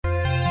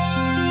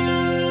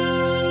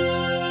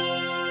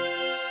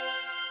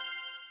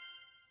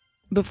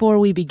Before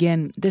we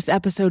begin, this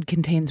episode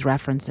contains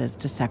references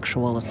to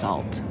sexual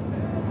assault.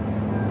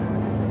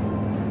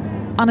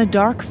 On a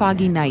dark,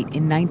 foggy night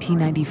in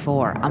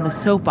 1994, on the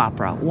soap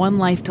opera One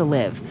Life to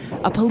Live,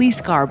 a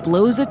police car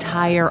blows a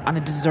tire on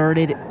a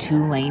deserted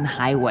two-lane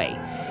highway.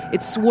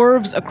 It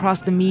swerves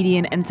across the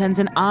median and sends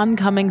an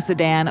oncoming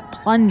sedan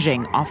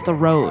plunging off the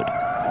road.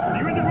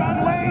 You're in the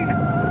wrong lane!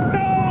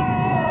 No!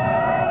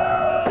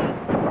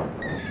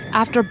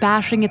 After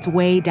bashing its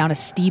way down a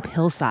steep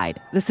hillside,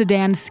 the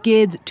sedan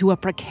skids to a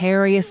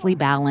precariously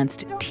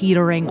balanced,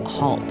 teetering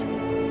halt.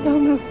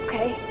 Don't move,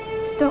 okay?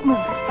 Don't move.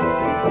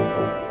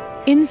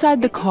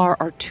 Inside the car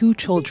are two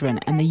children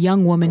and the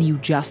young woman you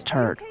just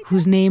heard,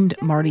 who's named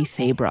Marty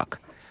Saybrook.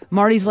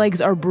 Marty's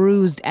legs are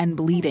bruised and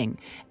bleeding,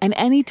 and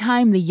any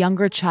time the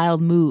younger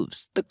child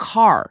moves, the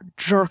car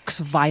jerks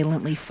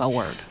violently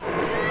forward.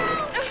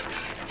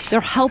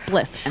 They're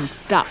helpless and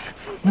stuck,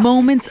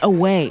 moments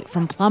away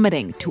from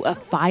plummeting to a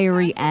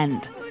fiery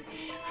end.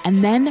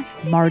 And then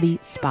Marty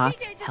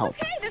spots help.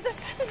 Okay,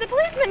 there's a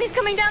policeman. He's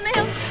coming down the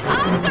hill.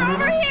 Officer,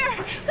 over here.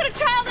 Got a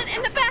child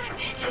in the back.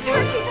 She's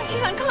hurt.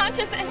 She's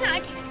unconscious, and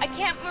I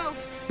can't move.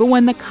 But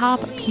when the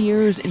cop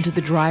peers into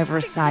the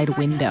driver's side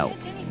window,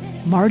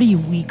 Marty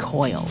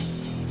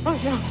recoils. Oh,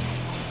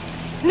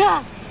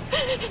 no.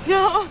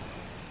 No.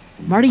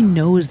 Marty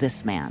knows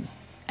this man,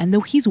 and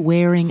though he's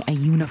wearing a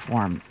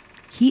uniform,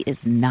 he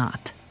is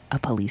not a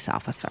police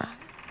officer.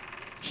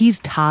 He's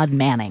Todd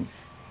Manning,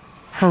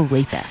 her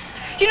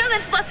rapist. You know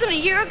that's less than a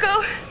year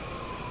ago?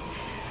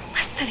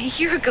 Less than a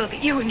year ago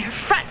that you and your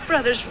frat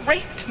brothers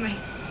raped me.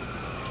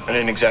 I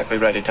didn't exactly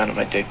write it down in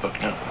my date book,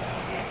 no.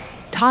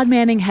 Todd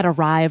Manning had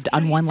arrived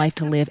on One Life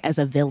to Live as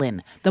a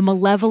villain, the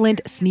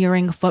malevolent,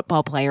 sneering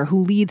football player who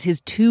leads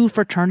his two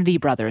fraternity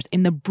brothers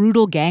in the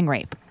brutal gang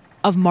rape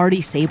of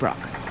Marty Saybrook.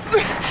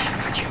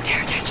 Don't you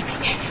dare touch me.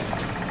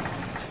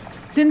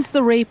 Since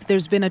the rape,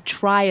 there's been a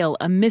trial,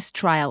 a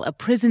mistrial, a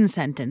prison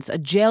sentence, a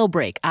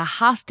jailbreak, a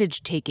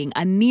hostage-taking,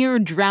 a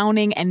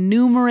near-drowning, and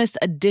numerous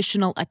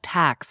additional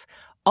attacks,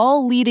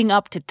 all leading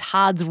up to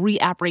Todd's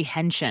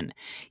reapprehension.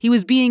 He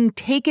was being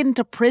taken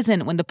to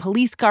prison when the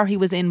police car he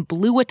was in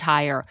blew a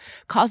tire,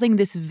 causing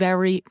this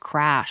very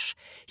crash.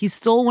 He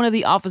stole one of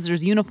the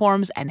officers'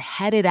 uniforms and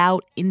headed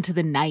out into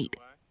the night.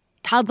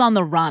 Todd's on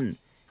the run.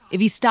 If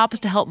he stops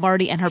to help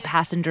Marty and her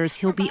passengers,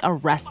 he'll be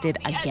arrested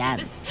again.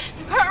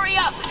 Hurry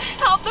up.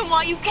 Help them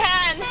while you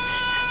can.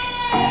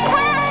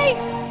 Hurry!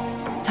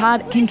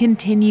 Todd can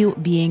continue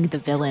being the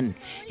villain.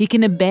 He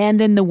can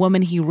abandon the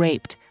woman he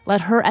raped,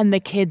 let her and the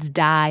kids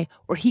die,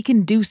 or he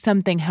can do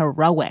something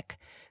heroic,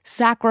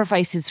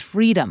 sacrifice his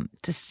freedom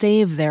to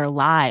save their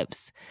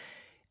lives.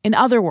 In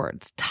other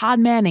words, Todd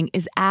Manning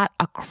is at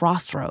a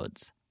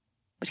crossroads.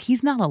 But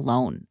he's not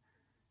alone.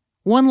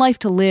 One Life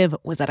to Live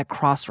was at a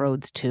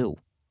crossroads too.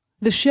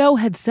 The show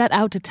had set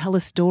out to tell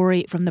a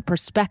story from the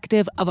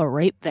perspective of a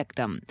rape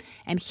victim,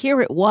 and here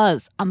it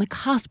was on the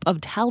cusp of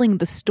telling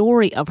the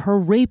story of her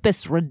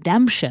rapist's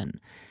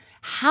redemption.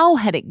 How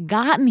had it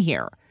gotten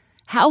here?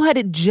 How had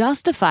it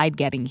justified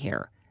getting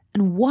here?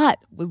 And what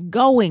was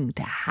going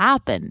to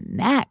happen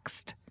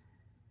next?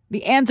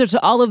 The answer to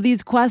all of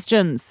these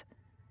questions,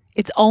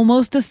 it's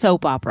almost a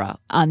soap opera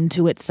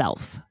unto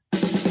itself.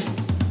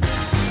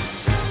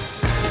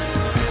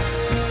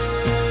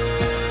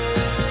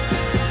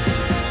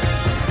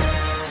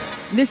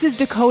 This is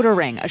Decoder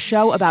Ring, a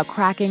show about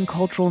cracking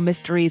cultural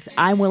mysteries.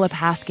 I'm Willa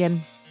Paskin.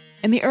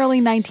 In the early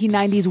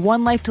 1990s,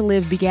 One Life to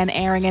Live began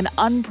airing an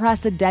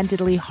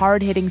unprecedentedly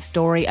hard-hitting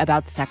story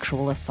about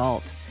sexual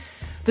assault.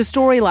 The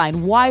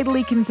storyline,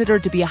 widely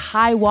considered to be a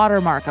high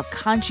watermark of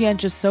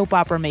conscientious soap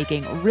opera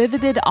making,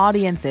 riveted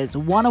audiences,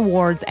 won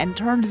awards, and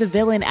turned the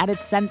villain at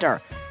its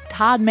center,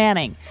 Todd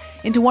Manning,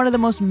 into one of the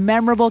most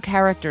memorable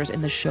characters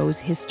in the show's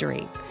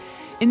history.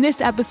 In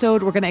this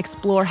episode, we're going to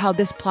explore how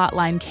this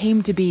plotline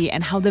came to be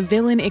and how the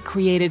villain it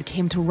created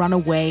came to run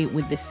away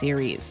with the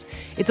series.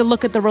 It's a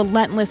look at the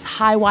relentless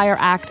high-wire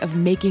act of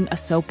making a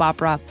soap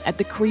opera, at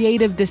the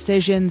creative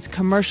decisions,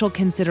 commercial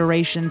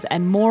considerations,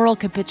 and moral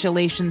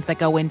capitulations that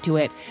go into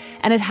it,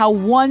 and at how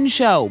one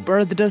show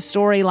birthed a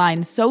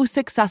storyline so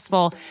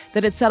successful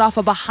that it set off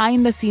a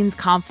behind-the-scenes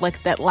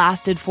conflict that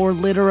lasted for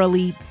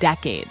literally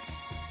decades.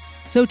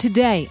 So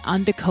today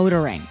on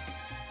Decoder Ring,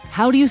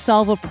 how do you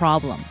solve a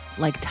problem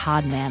like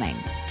Todd Manning?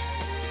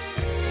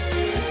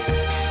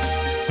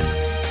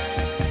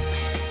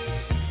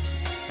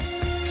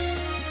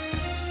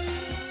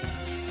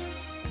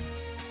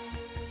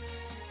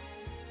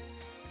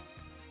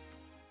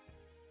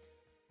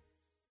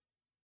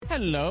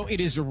 Hello, it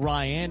is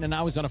Ryan, and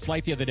I was on a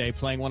flight the other day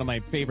playing one of my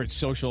favorite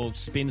social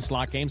spin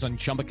slot games on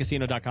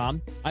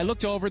ChumbaCasino.com. I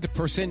looked over at the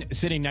person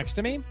sitting next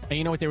to me, and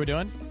you know what they were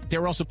doing? They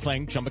were also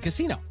playing Chumba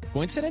Casino.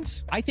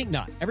 Coincidence? I think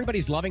not.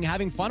 Everybody's loving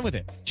having fun with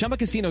it. Chumba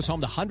Casino is home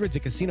to hundreds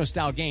of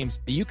casino-style games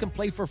that you can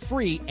play for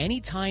free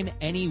anytime,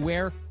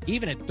 anywhere,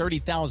 even at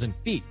 30,000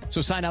 feet.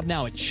 So sign up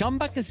now at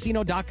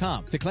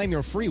ChumbaCasino.com to claim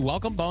your free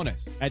welcome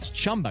bonus. That's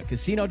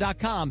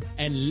ChumbaCasino.com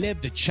and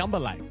live the Chumba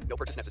life. No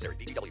purchase necessary.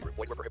 VGW Group.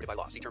 Void where prohibited by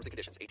law. See terms and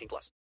conditions.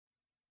 18+.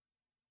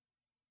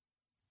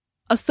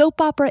 A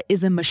soap opera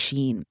is a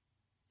machine.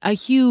 A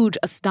huge,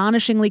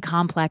 astonishingly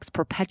complex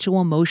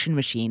perpetual motion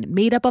machine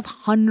made up of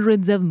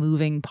hundreds of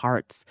moving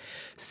parts.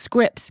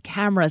 Scripts,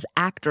 cameras,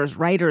 actors,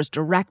 writers,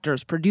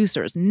 directors,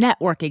 producers,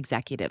 network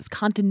executives,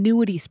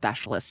 continuity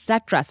specialists,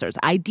 set dressers,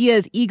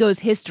 ideas, egos,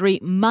 history,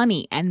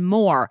 money, and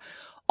more,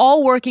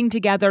 all working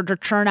together to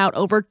churn out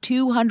over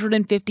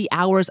 250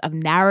 hours of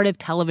narrative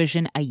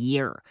television a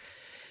year.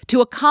 To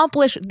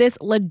accomplish this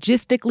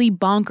logistically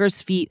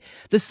bonkers feat,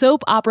 the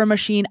soap opera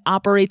machine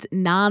operates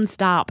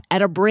nonstop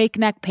at a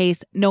breakneck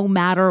pace no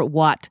matter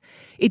what.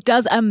 It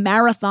does a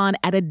marathon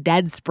at a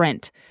dead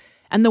sprint.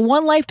 And the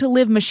One Life to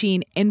Live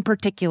machine, in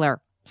particular,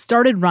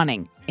 started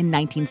running in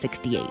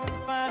 1968.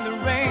 Find the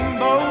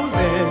rainbows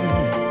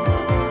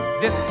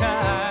in this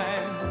time.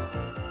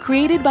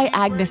 Created by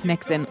Agnes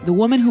Nixon, the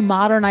woman who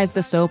modernized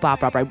the soap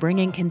opera by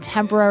bringing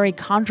contemporary,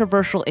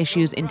 controversial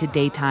issues into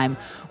daytime,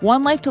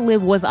 One Life to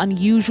Live was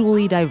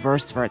unusually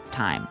diverse for its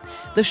time.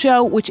 The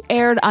show, which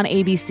aired on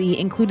ABC,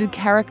 included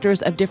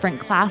characters of different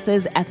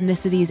classes,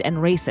 ethnicities,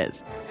 and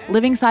races,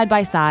 living side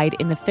by side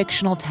in the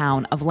fictional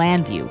town of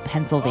Landview,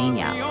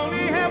 Pennsylvania. We only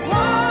have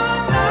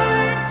one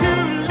life to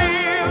live.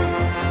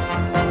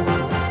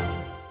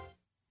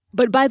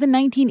 But by the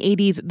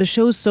 1980s, the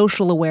show's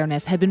social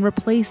awareness had been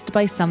replaced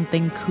by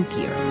something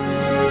kookier.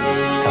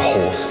 It's a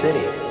whole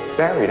city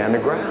buried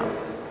underground.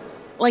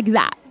 Like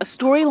that, a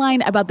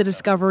storyline about the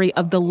discovery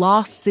of the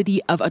lost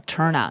city of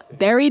Eterna,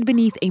 buried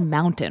beneath a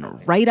mountain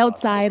right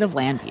outside of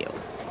Landview.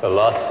 The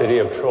lost city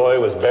of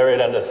Troy was buried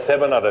under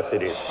 7 other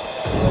cities.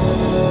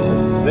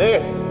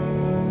 This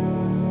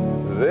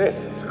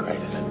is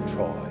greater than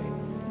Troy.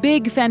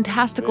 Big,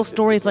 fantastical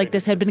stories like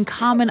this had been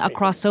common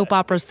across soap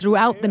operas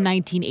throughout the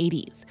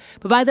 1980s.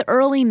 But by the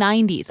early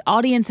 90s,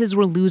 audiences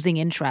were losing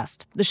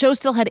interest. The show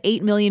still had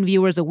 8 million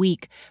viewers a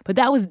week, but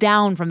that was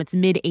down from its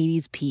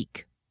mid-80s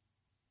peak.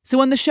 So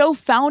when the show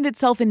found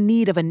itself in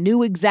need of a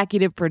new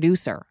executive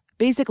producer,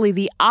 basically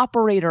the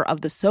operator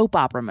of the soap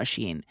opera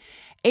machine,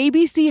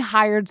 ABC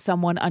hired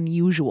someone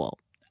unusual,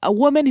 a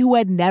woman who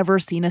had never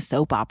seen a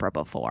soap opera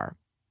before.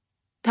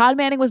 Todd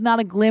Manning was not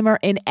a glimmer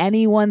in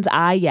anyone's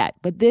eye yet,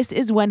 but this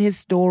is when his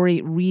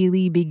story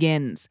really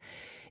begins.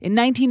 In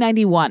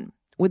 1991,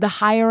 with the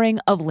hiring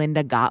of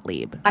Linda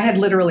Gottlieb. I had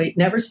literally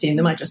never seen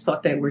them. I just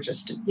thought they were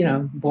just,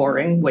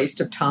 boring, waste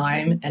of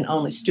time, and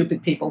only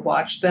stupid people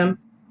watched them.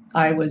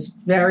 I was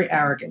very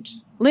arrogant.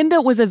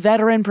 Linda was a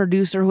veteran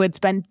producer who had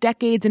spent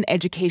decades in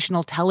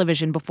educational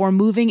television before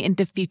moving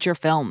into feature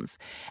films,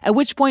 at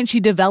which point she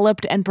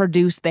developed and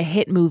produced the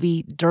hit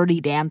movie Dirty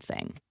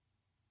Dancing.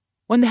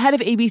 When the head of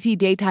ABC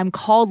Daytime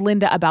called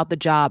Linda about the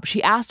job,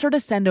 she asked her to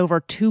send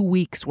over 2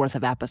 weeks' worth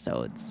of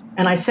episodes.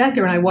 And I sat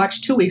there and I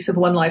watched 2 weeks of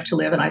One Life to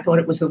Live, and I thought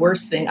it was the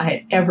worst thing I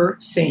had ever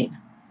seen.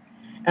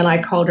 And I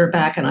called her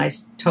back and I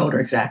told her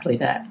exactly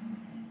that.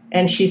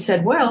 And she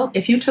said, well,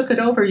 if you took it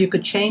over, you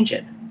could change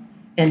it.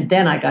 And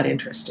then I got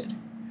interested,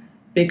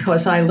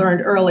 because I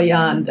learned early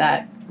on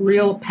that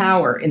real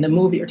power in the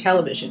movie or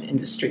television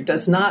industry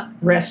does not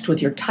rest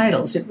with your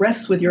titles. It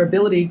rests with your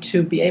ability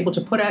to be able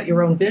to put out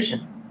your own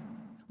vision.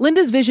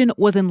 Linda's vision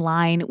was in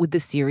line with the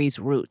series'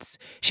 roots.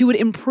 She would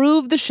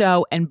improve the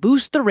show and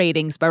boost the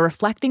ratings by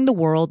reflecting the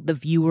world the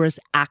viewers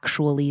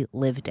actually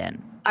lived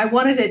in. I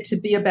wanted it to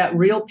be about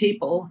real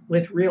people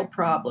with real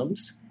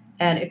problems,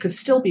 and it could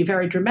still be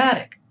very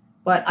dramatic.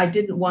 But I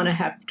didn't want to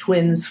have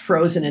twins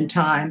frozen in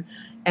time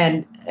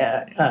and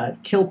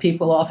kill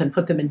people off and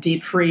put them in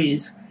deep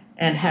freeze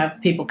and have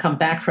people come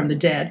back from the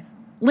dead.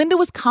 Linda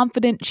was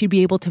confident she'd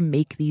be able to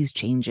make these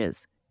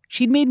changes.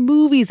 She'd made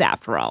movies,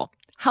 after all.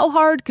 How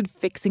hard could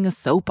fixing a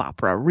soap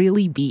opera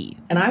really be?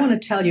 And I want to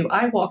tell you,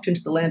 I walked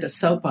into the land of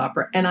soap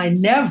opera, and I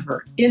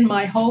never, in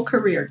my whole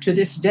career to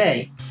this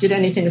day, did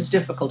anything as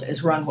difficult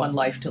as run One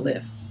Life to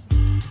Live.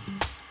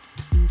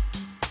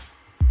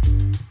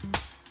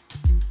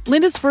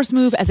 Linda's first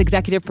move as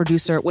executive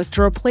producer was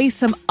to replace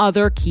some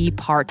other key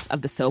parts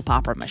of the soap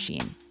opera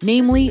machine,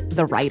 namely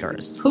the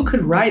writers. Who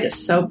could write a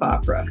soap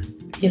opera?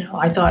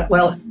 I thought,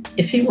 well,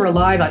 if he were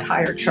alive, I'd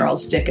hire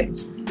Charles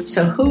Dickens.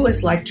 So who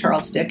is like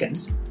Charles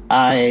Dickens?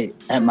 I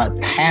am a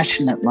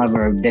passionate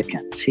lover of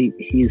Dickens.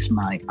 He's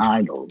my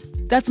idol.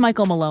 That's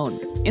Michael Malone.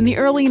 In the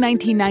early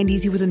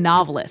 1990s, he was a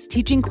novelist,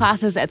 teaching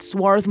classes at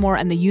Swarthmore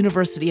and the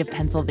University of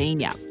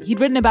Pennsylvania. He'd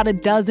written about a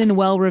dozen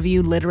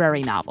well-reviewed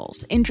literary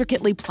novels,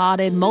 intricately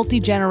plotted,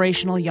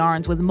 multi-generational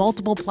yarns with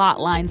multiple plot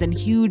lines and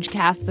huge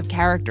casts of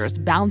characters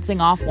bouncing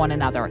off one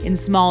another in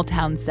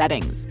small-town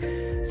settings.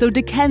 So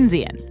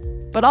Dickensian,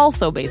 but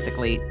also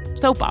basically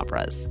soap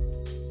operas.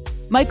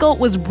 Michael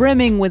was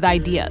brimming with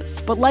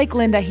ideas, but like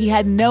Linda, he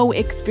had no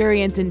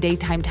experience in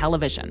daytime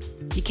television.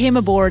 He came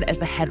aboard as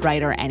the head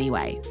writer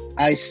anyway.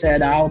 I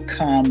said, I'll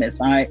come if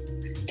I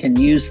can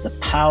use the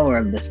power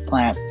of this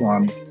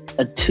platform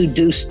to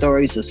do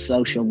stories of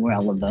social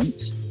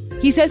relevance.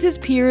 He says his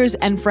peers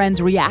and friends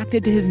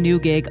reacted to his new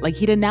gig like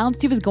he'd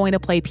announced he was going to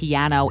play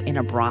piano in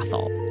a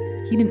brothel.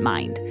 He didn't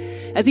mind.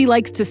 As he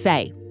likes to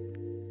say,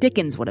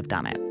 Dickens would have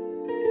done it.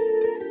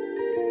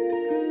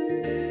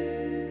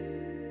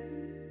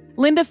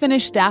 Linda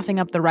finished staffing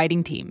up the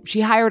writing team.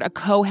 She hired a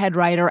co-head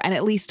writer and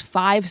at least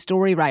 5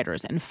 story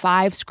writers and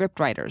 5 script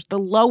writers, the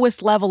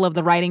lowest level of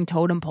the writing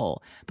totem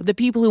pole, but the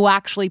people who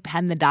actually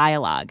pen the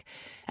dialogue.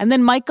 And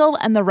then Michael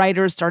and the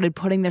writers started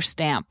putting their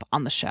stamp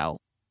on the show.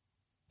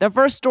 The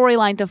first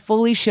storyline to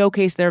fully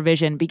showcase their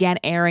vision began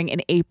airing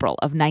in April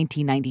of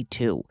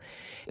 1992.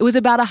 It was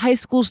about a high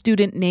school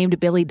student named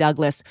Billy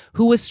Douglas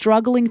who was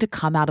struggling to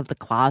come out of the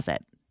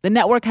closet. The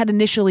network had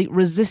initially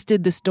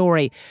resisted the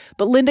story,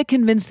 but Linda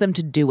convinced them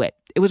to do it.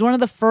 It was one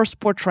of the first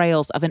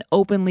portrayals of an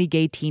openly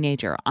gay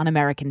teenager on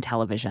American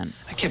television.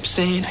 I kept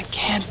saying I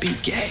can't be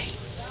gay,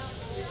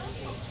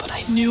 but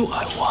I knew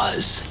I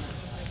was.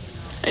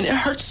 And it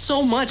hurts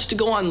so much to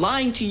go on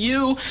lying to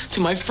you,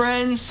 to my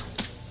friends,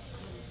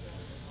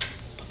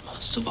 but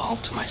most of all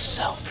to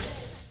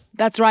myself.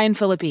 That's Ryan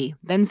Phillippe,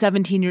 then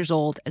 17 years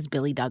old, as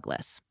Billy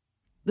Douglas.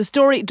 The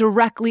story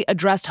directly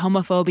addressed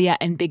homophobia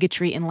and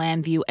bigotry in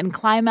Llanview and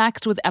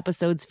climaxed with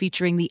episodes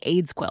featuring the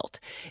AIDS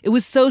quilt. It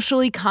was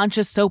socially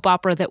conscious soap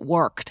opera that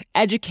worked,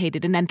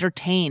 educated, and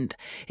entertained.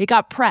 It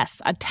got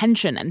press,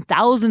 attention, and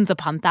thousands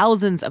upon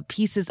thousands of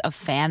pieces of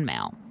fan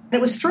mail. It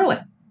was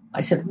thrilling.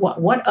 I said,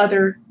 what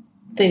other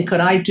thing could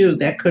I do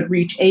that could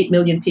reach 8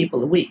 million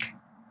people a week?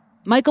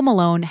 Michael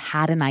Malone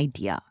had an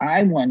idea.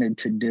 I wanted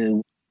to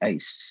do a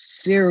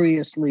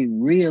seriously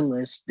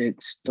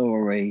realistic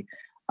story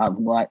of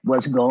what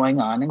was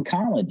going on in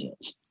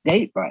colleges,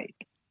 date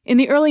rape. In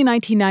the early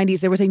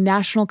 1990s, there was a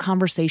national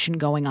conversation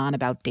going on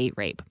about date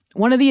rape.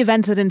 One of the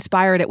events that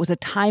inspired it was a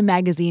Time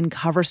magazine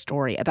cover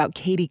story about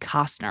Katie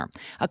Costner,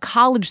 a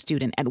college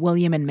student at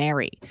William and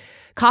Mary.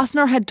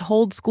 Costner had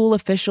told school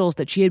officials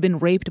that she had been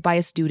raped by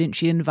a student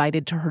she'd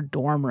invited to her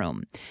dorm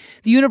room.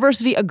 The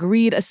university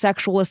agreed a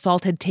sexual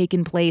assault had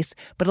taken place,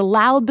 but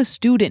allowed the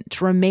student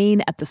to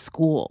remain at the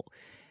school.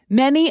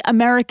 Many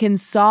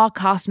Americans saw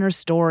Costner's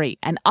story,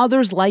 and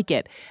others like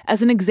it,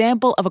 as an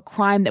example of a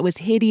crime that was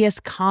hideous,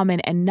 common,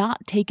 and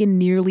not taken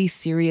nearly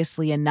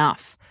seriously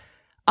enough.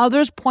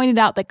 Others pointed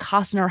out that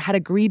Costner had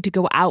agreed to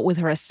go out with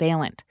her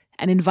assailant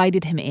and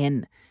invited him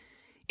in.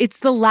 It's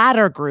the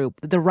latter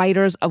group that the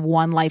writers of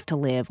One Life to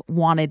Live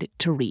wanted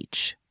to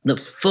reach. The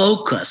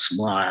focus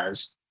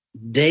was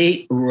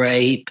date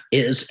rape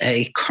is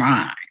a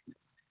crime,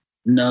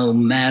 no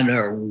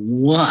matter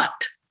what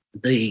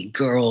the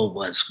girl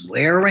was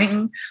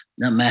wearing,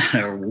 no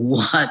matter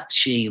what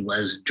she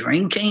was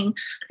drinking,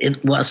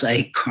 it was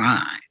a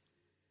crime.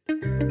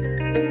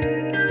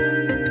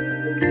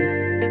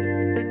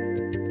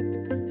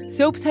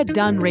 Soaps had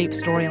done rape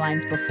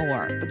storylines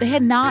before, but they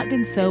had not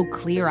been so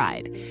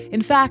clear-eyed.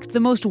 In fact, the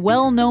most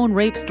well-known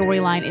rape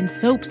storyline in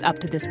soaps up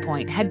to this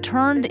point had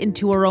turned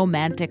into a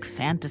romantic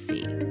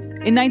fantasy.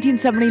 In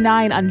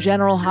 1979, on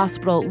General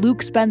Hospital,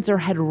 Luke Spencer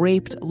had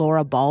raped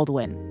Laura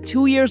Baldwin.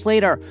 2 years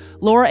later,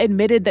 Laura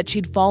admitted that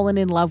she'd fallen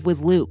in love with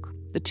Luke.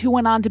 The two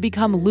went on to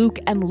become Luke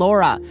and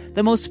Laura,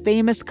 the most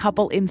famous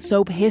couple in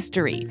soap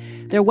history.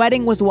 Their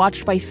wedding was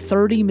watched by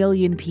 30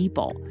 million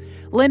people.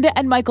 Linda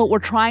and Michael were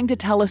trying to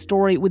tell a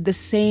story with the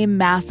same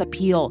mass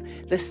appeal,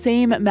 the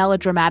same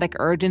melodramatic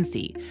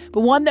urgency,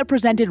 but one that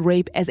presented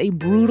rape as a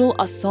brutal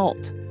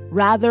assault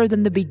rather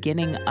than the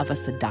beginning of a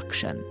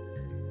seduction.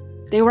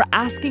 They were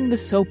asking the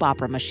soap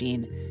opera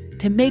machine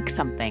to make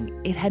something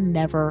it had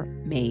never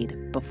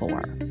made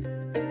before.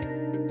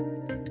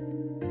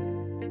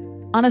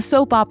 On a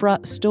soap opera,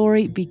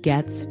 story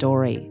begets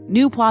story.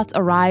 New plots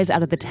arise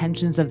out of the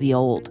tensions of the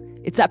old.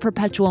 It's that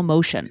perpetual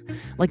motion,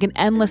 like an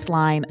endless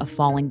line of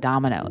falling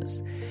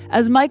dominoes.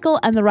 As Michael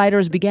and the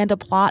writers began to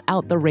plot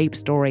out the rape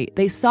story,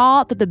 they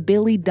saw that the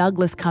Billy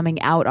Douglas coming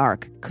out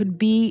arc could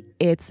be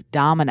its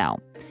domino.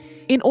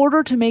 In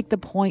order to make the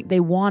point they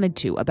wanted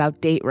to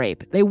about date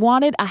rape, they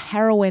wanted a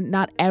heroine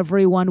not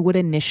everyone would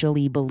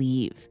initially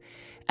believe.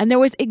 And there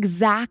was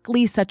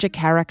exactly such a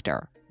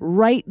character,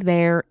 right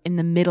there in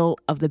the middle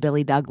of the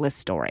Billy Douglas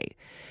story.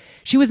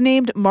 She was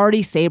named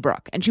Marty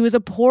Saybrook, and she was a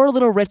poor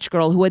little rich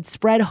girl who had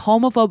spread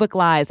homophobic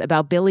lies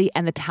about Billy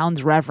and the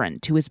town's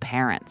reverend to his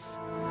parents.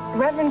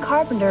 Reverend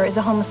Carpenter is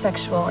a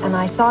homosexual, and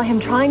I saw him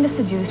trying to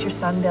seduce your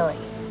son, Billy.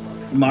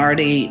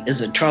 Marty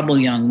is a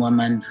troubled young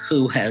woman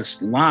who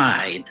has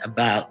lied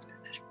about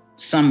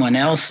someone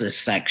else's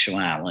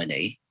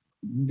sexuality.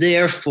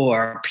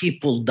 Therefore,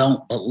 people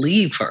don't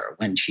believe her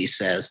when she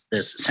says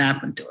this has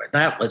happened to her.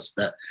 That was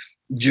the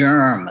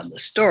germ of the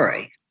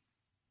story.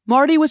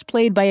 Marty was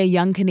played by a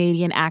young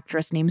Canadian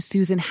actress named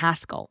Susan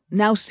Haskell,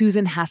 now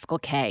Susan Haskell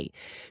Kay.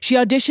 She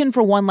auditioned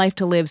for One Life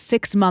to Live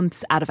 6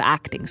 months out of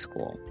acting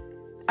school.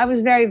 I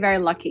was very, very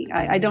lucky.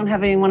 I don't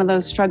have any one of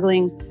those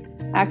struggling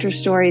actor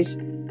stories.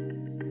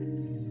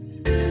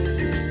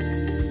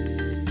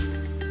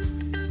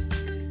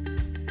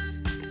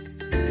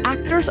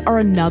 Actors are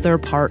another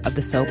part of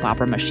the soap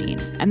opera machine,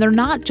 and they're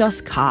not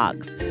just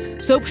cogs.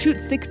 Soap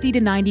shoots 60 to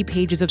 90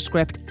 pages of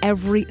script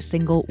every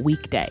single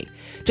weekday.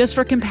 Just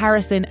for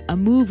comparison, a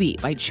movie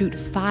might shoot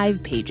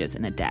 5 pages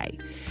in a day.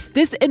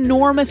 This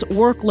enormous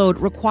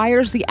workload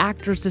requires the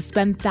actors to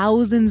spend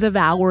thousands of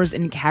hours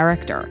in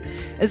character.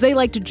 As they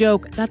like to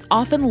joke, that's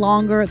often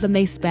longer than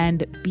they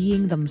spend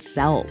being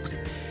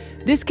themselves.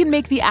 This can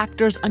make the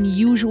actors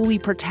unusually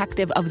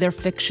protective of their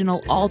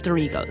fictional alter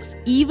egos,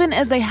 even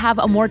as they have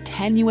a more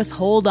tenuous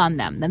hold on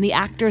them than the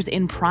actors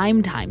in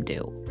primetime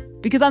do.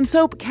 Because on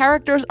soap,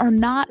 characters are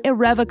not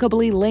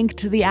irrevocably linked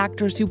to the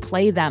actors who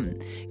play them.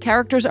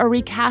 Characters are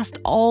recast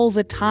all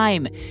the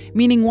time,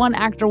 meaning one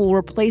actor will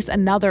replace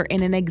another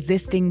in an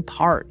existing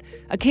part.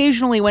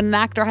 Occasionally, when an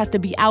actor has to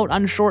be out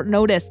on short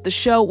notice, the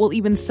show will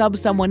even sub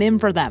someone in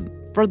for them,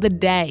 for the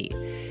day.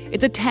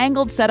 It's a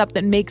tangled setup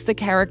that makes the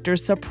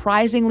characters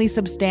surprisingly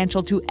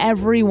substantial to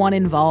everyone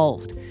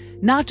involved.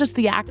 Not just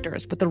the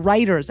actors, but the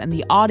writers and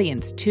the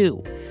audience,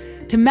 too.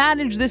 To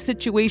manage this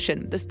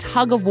situation, this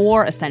tug of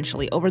war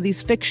essentially over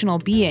these fictional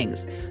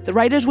beings, the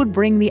writers would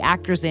bring the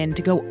actors in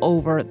to go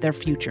over their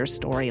future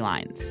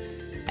storylines.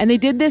 And they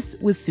did this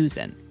with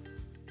Susan.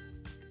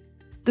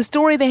 The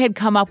story they had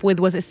come up with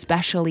was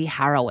especially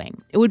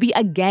harrowing. It would be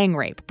a gang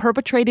rape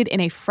perpetrated in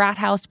a frat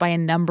house by a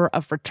number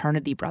of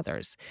fraternity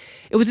brothers.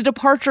 It was a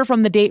departure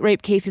from the date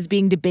rape cases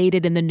being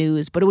debated in the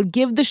news, but it would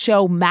give the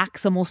show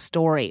maximal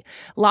story,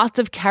 lots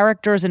of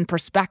characters and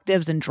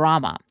perspectives and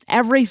drama,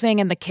 everything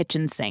in the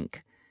kitchen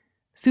sink.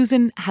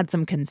 Susan had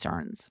some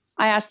concerns.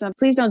 I asked them,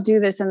 please don't do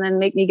this and then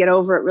make me get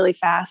over it really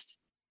fast.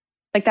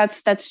 Like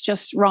that's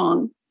just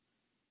wrong.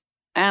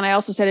 And I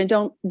also said,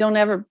 and don't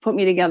ever put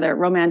me together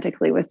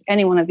romantically with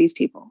any one of these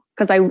people,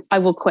 because I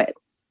will quit.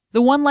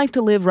 The One Life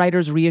to Live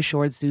writers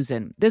reassured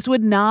Susan this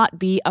would not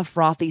be a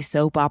frothy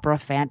soap opera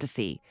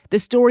fantasy. The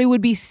story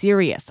would be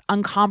serious,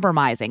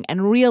 uncompromising,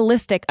 and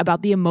realistic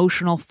about the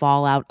emotional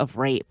fallout of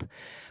rape.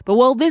 But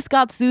while this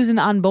got Susan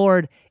on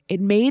board, it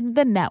made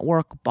the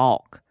network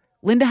balk.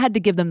 Linda had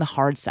to give them the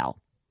hard sell.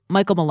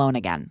 Michael Malone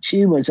again.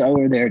 She was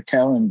over there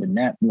telling the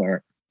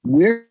network,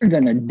 we're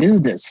going to do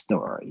this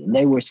story. And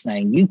they were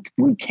saying,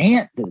 we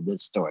can't do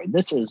this story.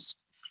 This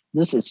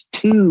is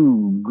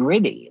too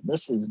gritty.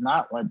 This is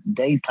not what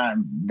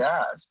daytime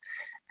does.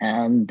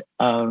 And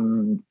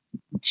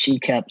she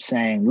kept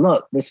saying,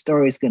 look, this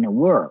story is going to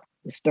work.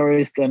 The story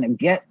is going to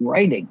get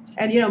ratings.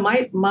 And,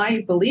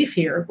 my belief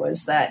here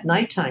was that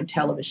nighttime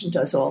television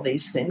does all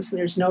these things. And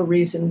there's no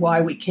reason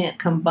why we can't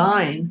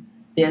combine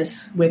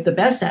this with the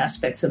best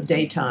aspects of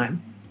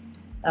daytime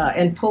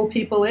and pull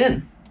people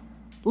in.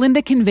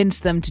 Linda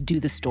convinced them to do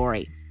the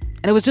story.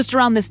 And it was just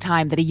around this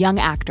time that a young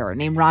actor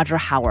named Roger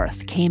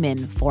Howarth came in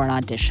for an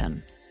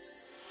audition.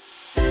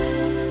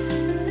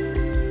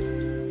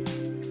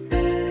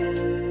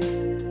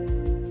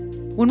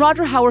 When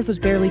Roger Howarth was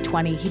barely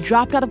 20, he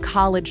dropped out of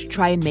college to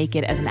try and make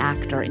it as an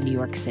actor in New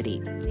York City.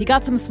 He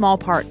got some small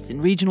parts in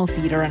regional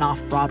theater and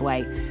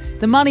off-Broadway.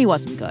 The money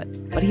wasn't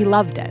good, but he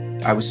loved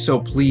it. I was so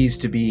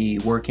pleased to be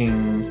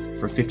working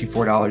for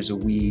 $54 a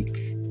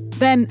week.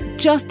 Then,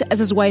 just as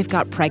his wife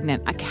got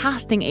pregnant, a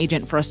casting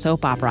agent for a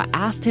soap opera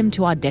asked him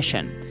to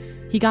audition.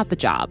 He got the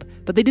job,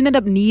 but they didn't end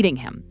up needing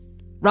him.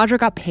 Roger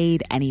got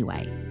paid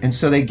anyway. And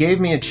so they gave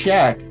me a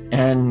check,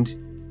 and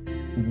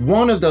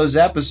one of those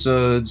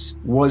episodes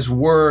was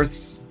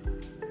worth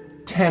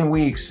 10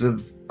 weeks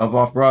of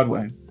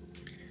off-Broadway.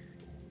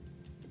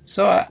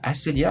 So I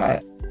said,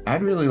 yeah,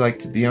 I'd really like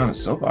to be on a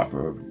soap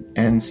opera.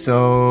 And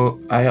so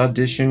I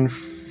auditioned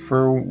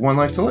for One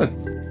Life to Live.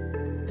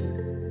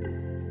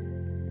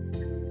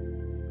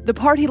 The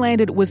part he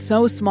landed was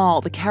so small,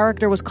 the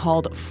character was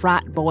called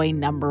Frat Boy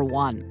Number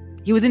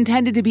 1. He was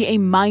intended to be a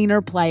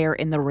minor player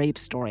in the rape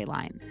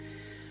storyline.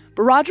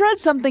 But Roger had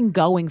something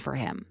going for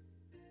him.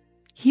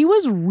 He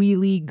was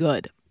really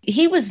good.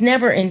 He was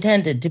never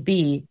intended to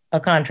be a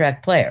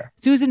contract player.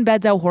 Susan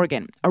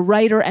Bedzow-Horgan, a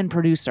writer and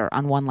producer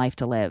on One Life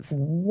to Live.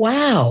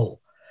 Wow.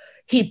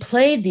 He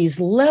played these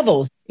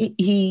levels.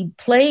 He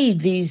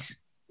played these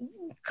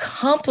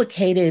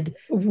complicated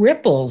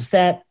ripples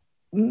that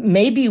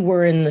maybe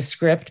were in the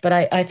script, but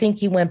I think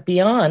he went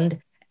beyond.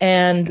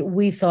 And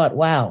we thought,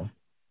 wow,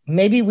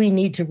 maybe we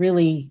need to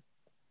really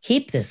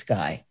keep this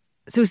guy.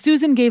 So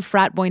Susan gave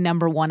Frat Boy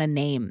Number 1 a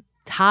name,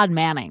 Todd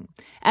Manning.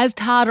 As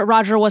Todd,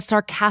 Roger was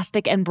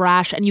sarcastic and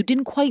brash, and you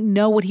didn't quite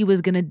know what he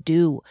was going to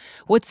do,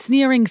 what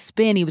sneering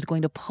spin he was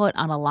going to put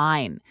on a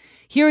line.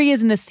 Here he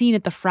is in a scene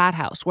at the frat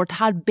house where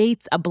Todd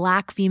baits a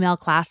black female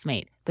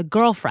classmate, the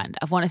girlfriend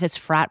of one of his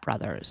frat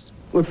brothers.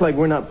 Looks like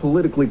we're not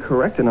politically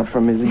correct enough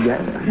for Ms.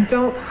 Yetta.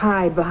 Don't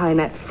hide behind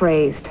that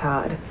phrase,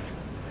 Todd.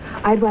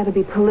 I'd rather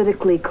be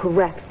politically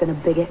correct than a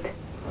bigot.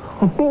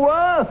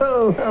 Whoa!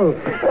 Oh,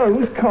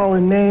 who's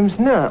calling names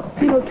now?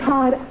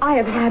 Todd, I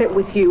have had it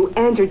with you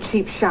and your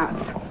cheap shots.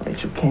 Oh,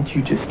 Rachel, can't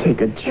you just take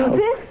a joke?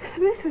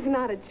 This is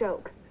not a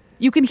joke.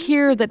 You can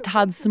hear that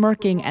Todd's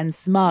smirking and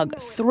smug,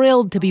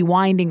 thrilled to be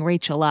winding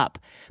Rachel up.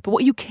 But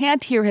what you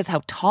can't hear is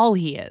how tall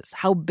he is,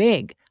 how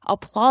big. A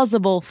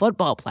plausible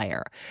football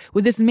player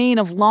with this mane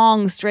of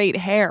long, straight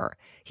hair.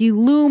 He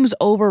looms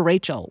over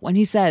Rachel when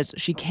he says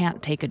she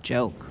can't take a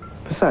joke.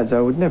 Besides,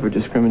 I would never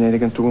discriminate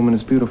against a woman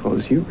as beautiful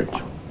as you,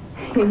 Rachel.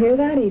 You hear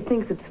that? He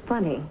thinks it's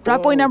funny.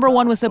 Frat Boy Number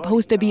 1 was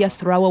supposed to be a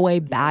throwaway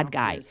bad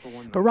guy,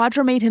 but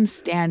Roger made him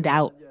stand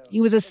out.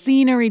 He was a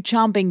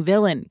scenery-chomping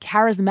villain,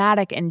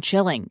 charismatic and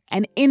chilling,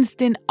 an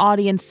instant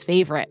audience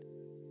favorite.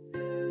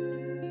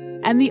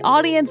 And the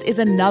audience is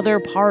another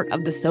part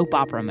of the soap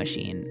opera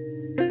machine.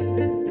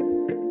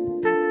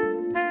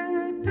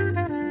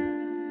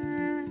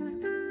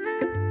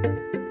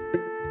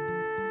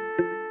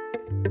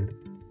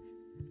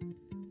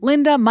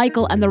 Linda,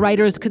 Michael, and the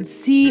writers could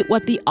see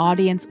what the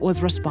audience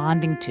was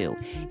responding to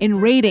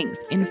in ratings,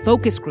 in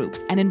focus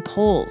groups, and in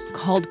polls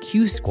called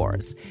Q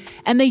scores.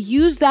 And they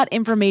used that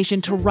information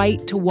to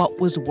write to what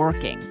was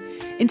working.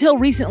 Until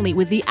recently,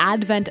 with the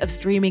advent of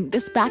streaming,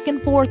 this back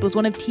and forth was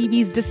one of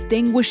TV's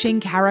distinguishing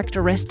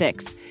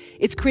characteristics.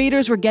 Its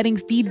creators were getting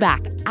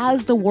feedback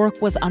as the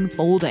work was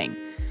unfolding.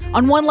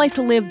 On One Life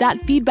to Live,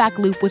 that feedback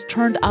loop was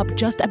turned up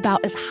just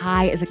about as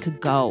high as it could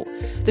go.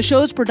 The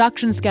show's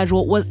production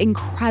schedule was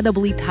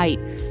incredibly tight.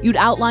 You'd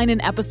outline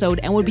an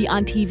episode and would be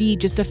on TV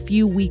just a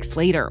few weeks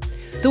later.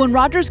 So when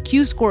Roger's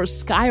Q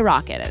scores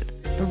skyrocketed,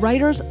 the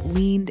writers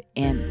leaned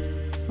in.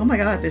 Oh my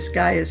God, this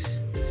guy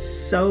is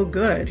so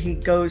good. He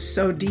goes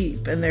so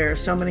deep, and there are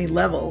so many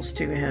levels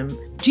to him.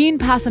 Jean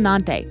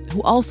Passanante,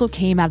 who also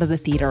came out of the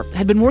theater,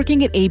 had been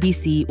working at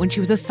ABC when she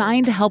was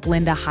assigned to help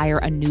Linda hire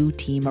a new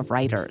team of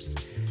writers.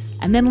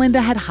 And then Linda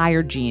had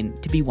hired Jean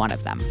to be one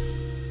of them.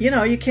 You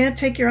know, you can't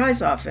take your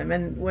eyes off him.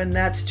 And when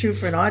that's true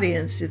for an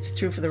audience, it's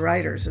true for the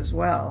writers as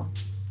well.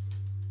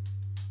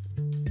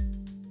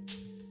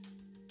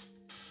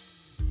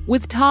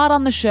 With Todd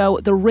on the show,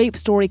 the rape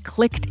story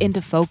clicked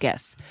into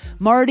focus.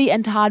 Marty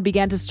and Todd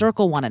began to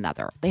circle one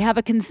another. They have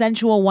a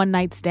consensual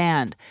one-night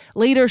stand.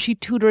 Later, she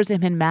tutors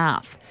him in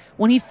math.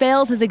 When he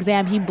fails his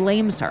exam, he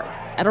blames her.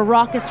 At a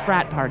raucous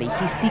frat party,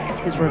 he seeks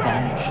his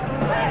revenge.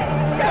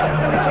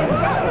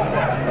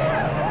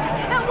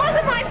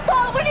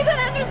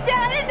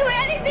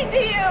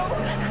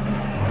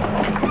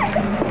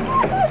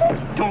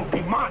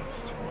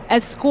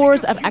 As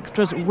scores of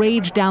extras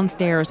rage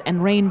downstairs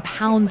and rain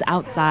pounds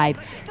outside,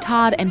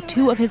 Todd and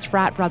two of his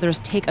frat brothers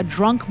take a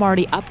drunk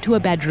Marty up to a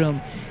bedroom,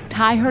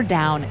 tie her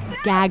down,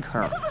 gag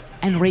her,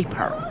 and rape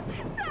her.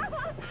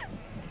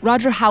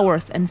 Roger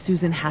Howarth and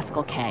Susan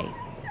Haskell Kay.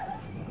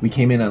 We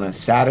came in on a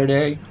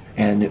Saturday,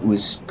 and it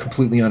was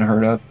completely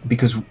unheard of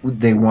because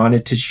they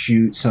wanted to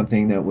shoot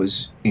something that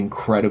was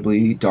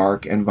incredibly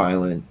dark and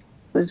violent.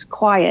 It was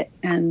quiet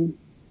and,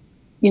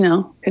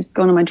 could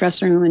go into my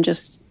dressing room and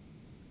just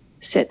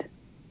sit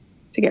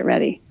to get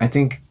ready. I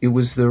think it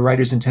was the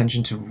writer's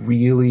intention to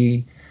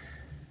really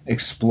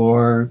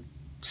explore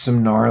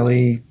some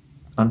gnarly,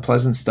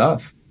 unpleasant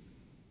stuff.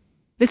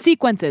 The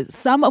sequences,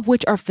 some of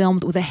which are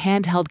filmed with a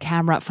handheld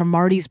camera from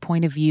Marty's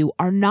point of view,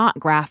 are not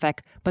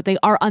graphic, but they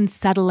are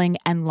unsettling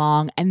and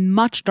long and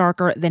much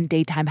darker than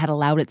daytime had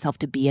allowed itself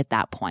to be at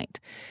that point.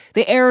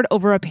 They aired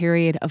over a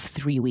period of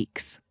 3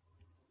 weeks.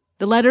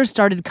 The letters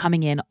started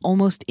coming in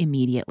almost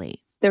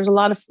immediately. There was a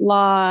lot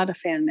of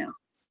fan mail.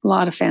 A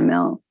lot of fan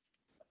mail.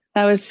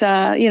 That was,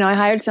 I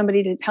hired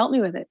somebody to help me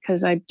with it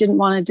because I didn't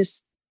want to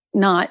just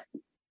not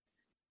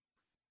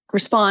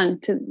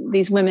respond to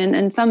these women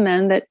and some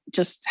men that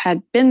just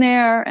had been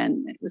there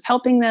and it was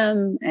helping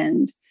them.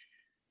 And,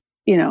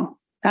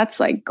 that's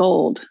like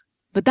gold.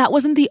 But that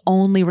wasn't the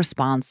only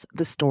response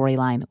the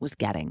storyline was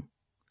getting.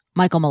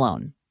 Michael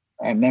Malone.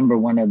 I remember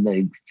one of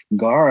the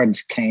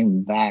guards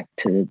came back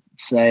to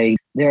say,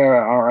 there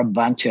are a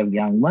bunch of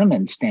young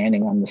women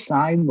standing on the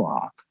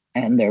sidewalk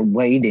and they're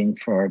waiting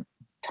for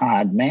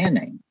Todd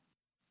Manning.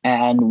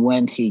 And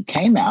when he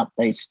came out,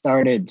 they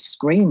started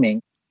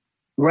screaming,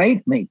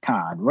 "Rape me,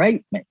 Todd,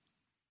 rape me."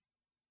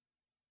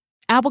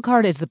 Apple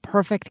Card is the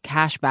perfect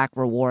cashback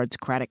rewards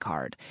credit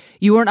card.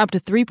 You earn up to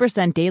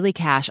 3% daily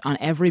cash on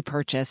every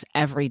purchase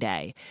every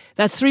day.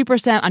 That's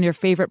 3% on your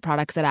favorite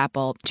products at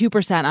Apple,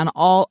 2% on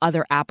all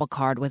other Apple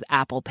Card with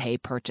Apple Pay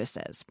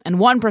purchases, and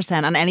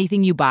 1% on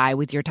anything you buy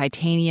with your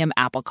titanium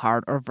Apple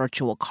Card or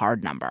virtual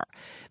card number.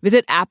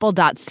 Visit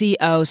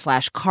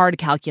apple.co/card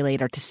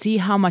calculator to see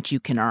how much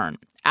you can earn.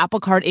 Apple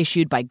Card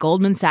issued by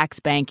Goldman Sachs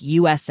Bank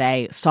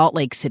USA, Salt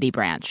Lake City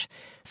branch.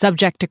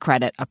 Subject to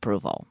credit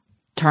approval.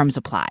 Terms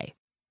apply.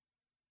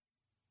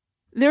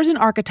 There's an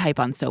archetype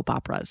on soap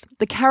operas,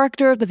 the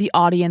character that the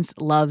audience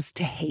loves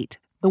to hate,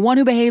 the one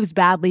who behaves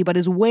badly but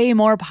is way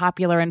more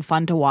popular and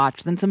fun to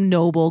watch than some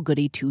noble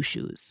goody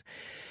two-shoes.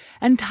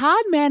 And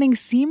Todd Manning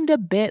seemed a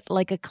bit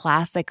like a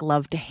classic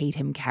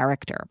love-to-hate-him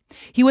character.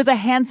 He was a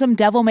handsome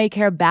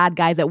devil-may-care bad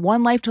guy that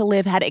One Life to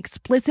Live had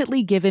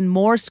explicitly given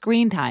more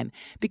screen time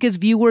because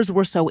viewers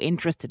were so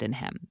interested in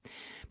him.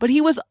 But he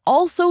was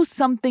also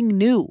something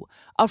new,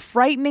 a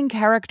frightening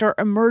character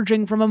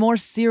emerging from a more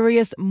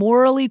serious,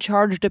 morally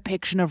charged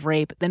depiction of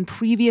rape than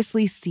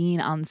previously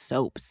seen on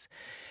soaps.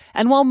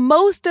 And while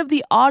most of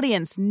the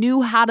audience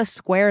knew how to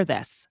square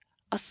this,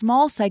 a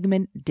small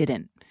segment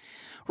didn't.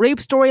 Rape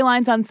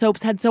storylines on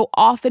soaps had so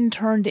often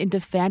turned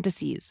into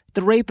fantasies,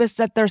 the rapists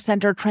at their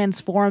center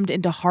transformed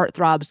into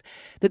heartthrobs,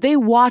 that they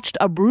watched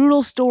a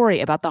brutal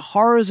story about the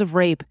horrors of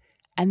rape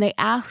and they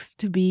asked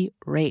to be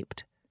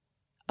raped.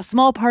 A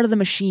small part of the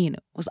machine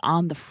was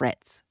on the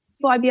fritz.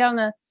 Well, I'd be on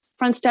the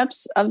front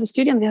steps of the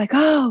studio and be like,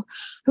 "Oh,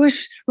 I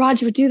wish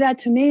Roger would do that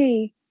to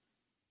me."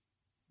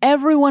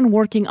 Everyone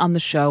working on the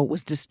show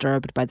was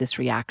disturbed by this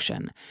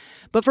reaction.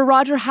 But for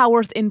Roger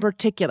Howarth in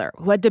particular,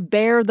 who had to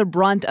bear the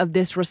brunt of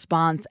this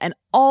response and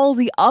all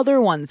the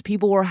other ones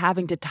people were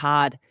having to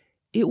Todd,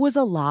 it was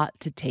a lot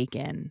to take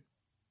in.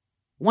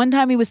 One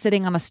time he was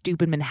sitting on a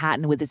stoop in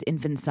Manhattan with his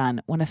infant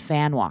son when a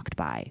fan walked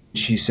by.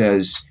 She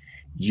says,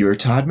 "You're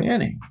Todd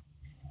Manning."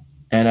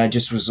 And I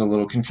just was a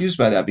little confused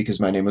by that because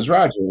my name was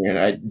Roger. And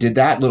I did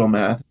that little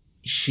math.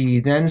 She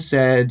then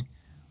said,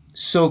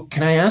 "So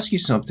can I ask you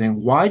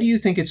something? Why do you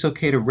think it's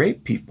okay to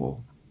rape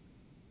people?"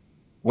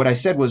 What I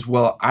said was,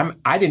 "Well,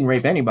 I didn't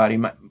rape anybody.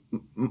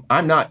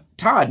 I'm not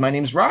Todd. My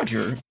name's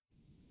Roger."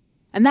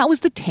 And that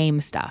was the tame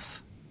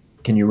stuff.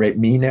 Can you rape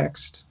me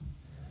next?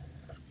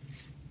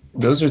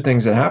 Those are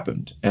things that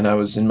happened. And I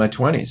was in my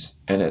 20s.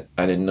 And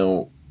I didn't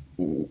know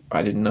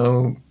how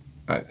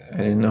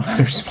to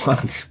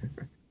respond.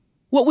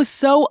 What was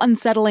so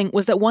unsettling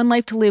was that One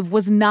Life to Live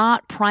was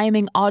not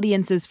priming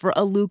audiences for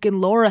a Luke and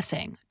Laura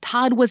thing.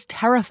 Todd was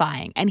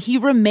terrifying, and he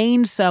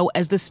remained so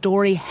as the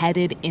story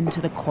headed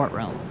into the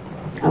courtroom.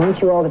 I want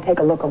you all to take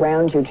a look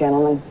around you,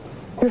 gentlemen.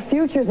 Your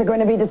futures are going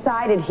to be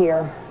decided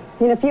here.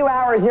 In a few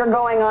hours, you're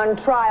going on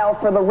trial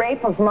for the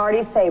rape of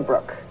Marty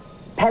Saybrook.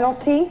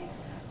 Penalty,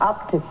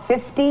 up to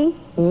 50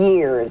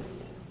 years.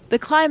 The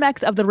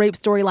climax of the rape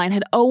storyline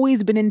had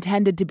always been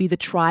intended to be the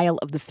trial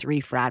of the three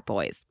frat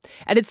boys.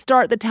 At its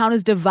start, the town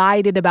is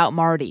divided about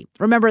Marty.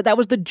 Remember, that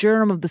was the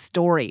germ of the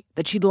story,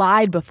 that she'd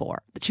lied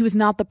before, that she was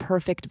not the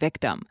perfect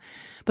victim.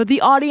 But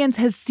the audience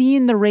has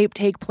seen the rape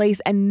take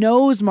place and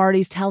knows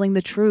Marty's telling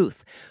the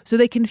truth, so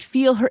they can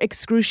feel her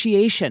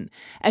excruciation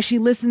as she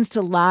listens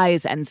to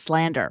lies and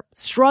slander,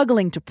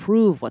 struggling to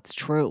prove what's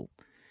true.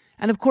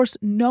 And of course,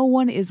 no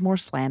one is more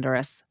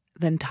slanderous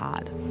than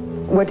Todd.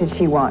 What did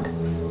she want?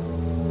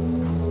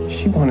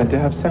 She wanted to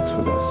have sex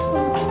with us.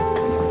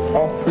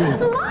 All three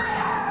of us.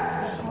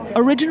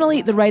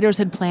 Originally, the writers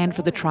had planned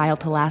for the trial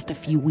to last a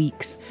few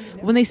weeks.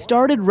 But when they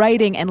started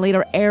writing and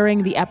later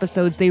airing the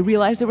episodes, they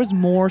realized there was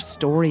more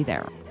story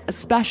there,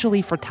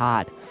 especially for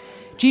Todd.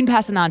 Gene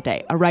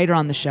Passanante, a writer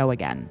on the show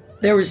again.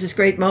 There was this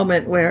great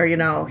moment where,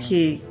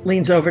 he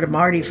leans over to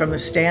Marty from the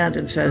stand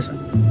and says,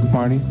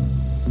 "Marty,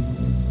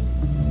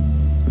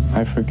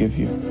 I forgive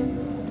you."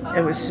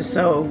 It was just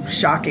so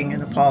shocking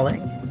and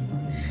appalling.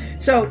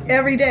 So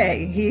every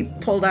day he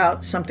pulled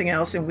out something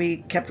else and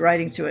we kept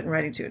writing to it and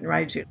writing to it and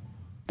writing to it.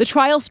 The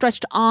trial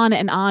stretched on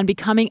and on,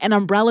 becoming an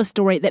umbrella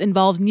story that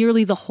involved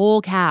nearly the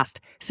whole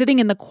cast, sitting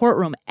in the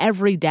courtroom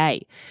every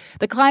day.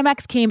 The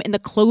climax came in the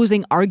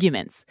closing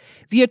arguments.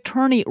 The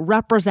attorney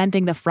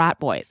representing the frat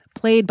boys,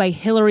 played by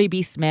Hillary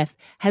B. Smith,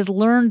 has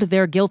learned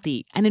they're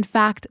guilty, and in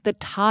fact,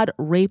 that Todd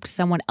raped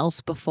someone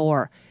else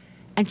before.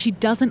 And she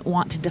doesn't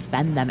want to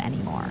defend them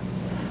anymore.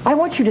 I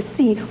want you to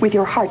see with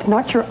your heart,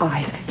 not your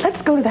eyes.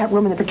 Let's go to that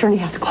room in the fraternity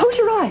house. Close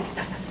your eyes.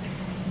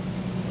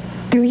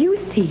 Do you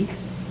see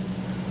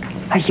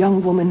a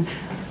young woman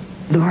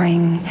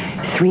luring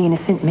three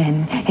innocent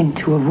men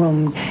into a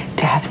room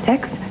to have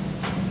sex?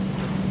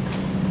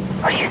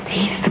 Or do you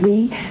see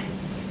three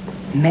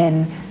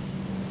men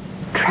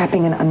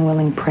trapping an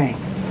unwilling prey?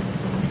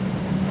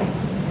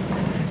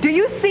 Do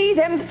you see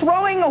them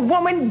throwing a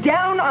woman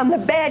down on the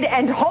bed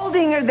and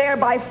holding her there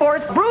by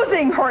force,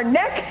 bruising her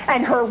neck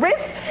and her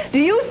wrist? Do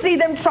you see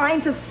them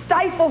trying to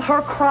stifle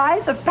her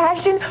cries of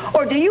passion?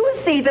 Or do you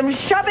see them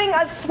shoving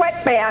a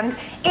sweatband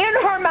in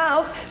her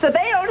mouth so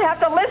they don't have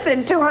to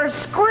listen to her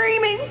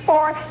screaming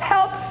for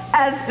help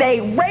as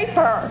they rape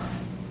her?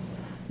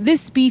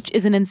 This speech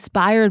is an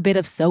inspired bit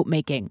of soap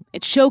making.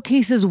 It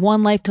showcases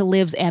One Life to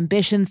Live's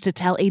ambitions to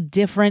tell a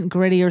different,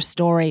 grittier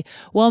story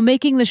while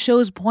making the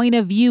show's point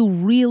of view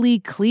really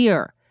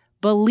clear.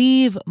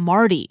 Believe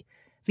Marty.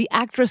 The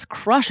actress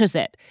crushes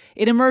it.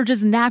 It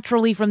emerges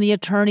naturally from the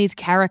attorney's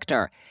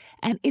character.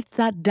 And it's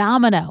that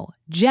domino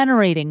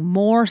generating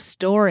more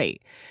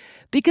story.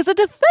 Because a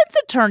defense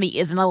attorney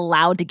isn't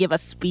allowed to give a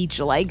speech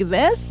like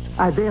this.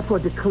 I therefore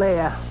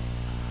declare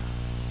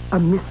a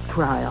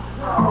mistrial.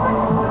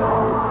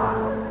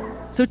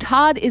 So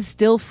Todd is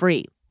still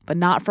free, but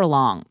not for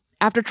long.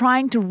 After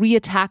trying to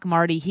reattack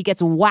Marty, he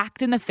gets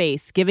whacked in the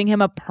face, giving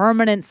him a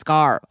permanent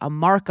scar, a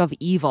mark of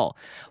evil.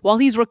 While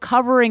he's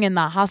recovering in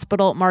the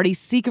hospital, Marty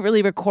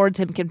secretly records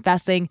him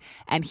confessing,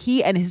 and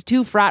he and his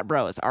two frat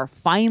bros are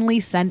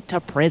finally sent to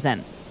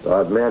prison.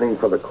 Todd Manning,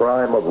 for the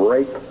crime of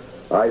rape,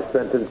 I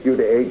sentence you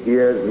to 8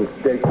 years in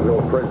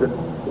Statesville prison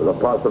with a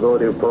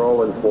possibility of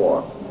parole in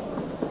 4.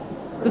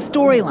 The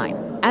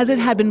storyline, as it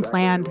had been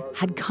planned,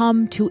 had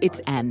come to its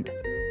end.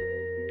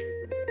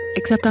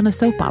 Except on a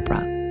soap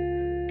opera,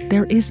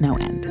 there is no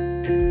end.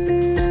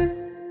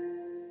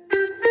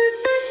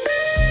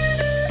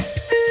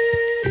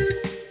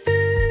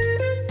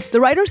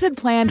 The writers had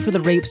planned for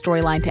the rape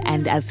storyline to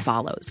end as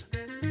follows.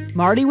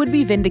 Marty would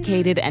be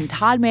vindicated and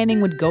Todd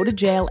Manning would go to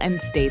jail and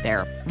stay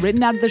there,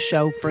 written out of the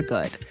show for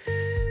good.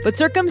 But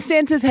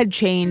circumstances had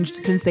changed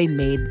since they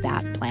made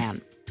that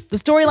plan. The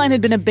storyline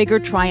had been a bigger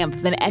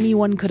triumph than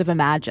anyone could have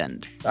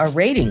imagined. Our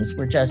ratings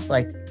were just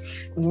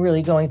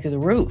really going through the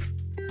roof.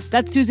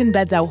 That's Susan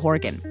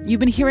Bedsow-Horgan. You've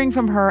been hearing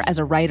from her as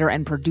a writer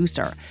and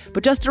producer.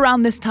 But just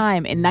around this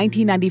time, in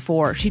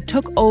 1994, she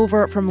took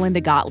over from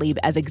Linda Gottlieb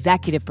as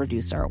executive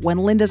producer when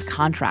Linda's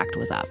contract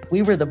was up.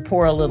 We were the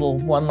poor little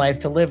One Life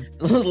to Live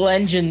little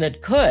engine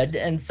that could,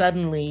 and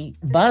suddenly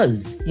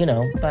buzz,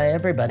 by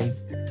everybody.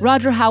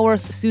 Roger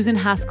Howarth, Susan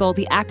Haskell,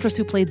 the actress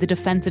who played the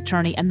defense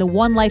attorney, and the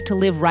One Life to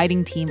Live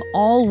writing team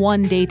all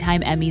won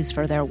Daytime Emmys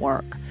for their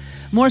work.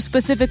 More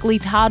specifically,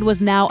 Todd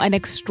was now an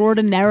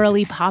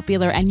extraordinarily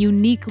popular and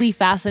uniquely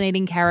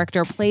fascinating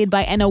character played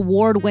by an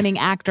award-winning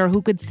actor who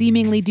could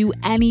seemingly do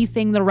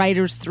anything the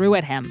writers threw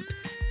at him.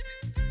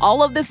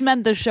 All of this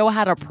meant the show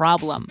had a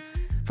problem.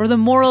 For the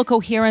moral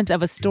coherence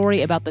of a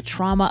story about the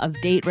trauma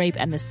of date rape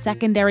and the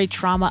secondary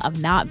trauma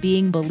of not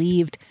being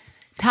believed,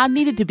 Todd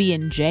needed to be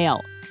in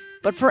jail.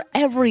 But for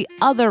every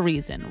other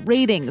reason,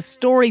 ratings,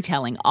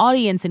 storytelling,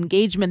 audience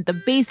engagement, the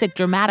basic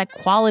dramatic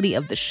quality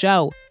of the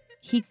show,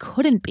 he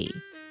couldn't be.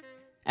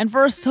 And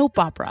for a soap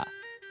opera,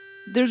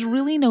 there's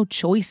really no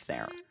choice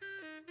there.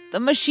 The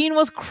machine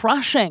was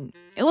crushing.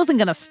 It wasn't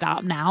going to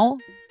stop now.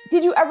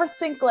 Did you ever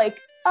think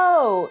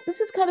oh,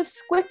 this is kind of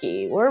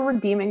squicky. We're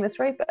redeeming this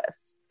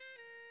rapist?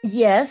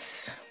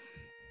 Yes,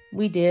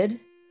 we did.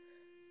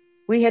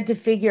 We had to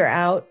figure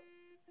out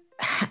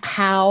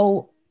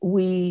how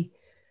we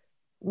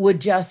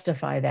would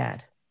justify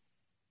that.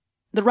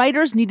 The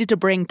writers needed to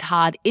bring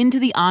Todd into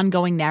the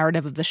ongoing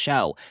narrative of the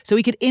show so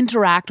he could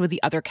interact with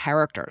the other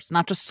characters,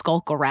 not just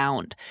skulk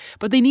around.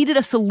 But they needed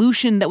a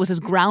solution that was as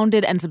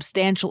grounded and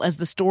substantial as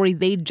the story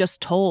they'd just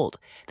told.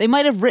 They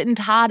might have written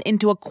Todd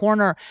into a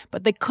corner,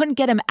 but they couldn't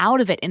get him out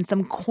of it in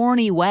some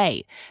corny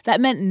way. That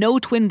meant no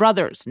twin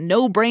brothers,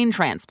 no brain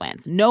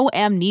transplants, no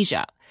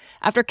amnesia.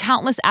 After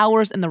countless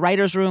hours in the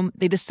writer's room,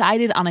 they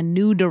decided on a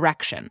new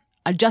direction,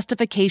 a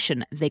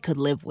justification they could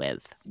live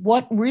with.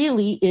 What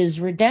really is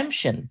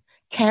redemption?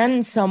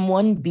 Can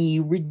someone be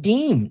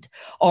redeemed?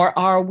 Or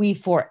are we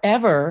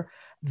forever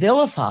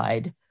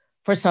vilified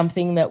for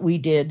something that we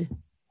did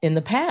in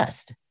the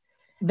past?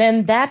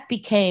 Then that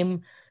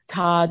became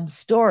Todd's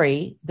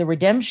story, the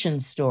redemption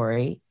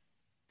story.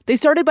 They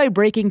started by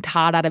breaking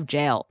Todd out of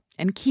jail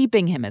and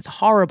keeping him as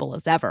horrible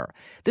as ever.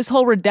 This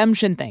whole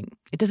redemption thing,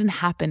 it doesn't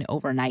happen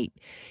overnight.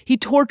 He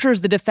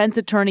tortures the defense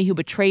attorney who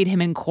betrayed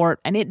him in court,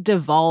 and it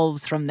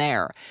devolves from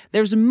there.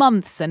 There's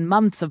months and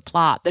months of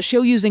plot, the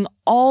show using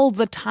all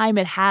the time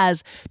it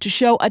has to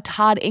show a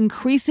Todd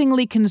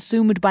increasingly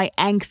consumed by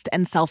angst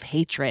and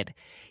self-hatred.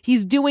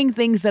 He's doing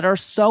things that are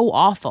so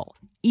awful,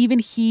 even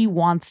he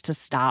wants to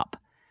stop.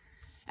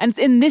 And it's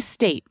in this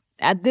state,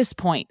 at this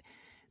point,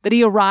 that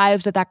he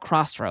arrives at that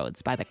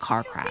crossroads by the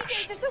car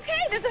crash. It's okay.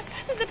 There's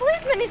a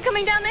policeman. He's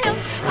coming down the hill.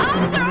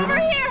 Officer, over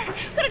here.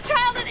 Got a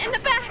child in the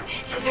back.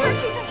 She's hurt.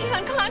 She's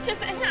unconscious,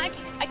 and I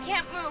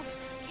can't move.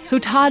 So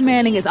Todd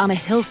Manning is on a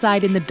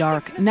hillside in the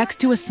dark next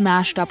to a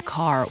smashed-up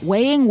car,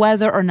 weighing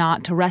whether or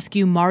not to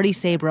rescue Marty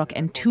Saybrook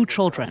and 2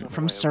 children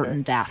from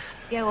certain death.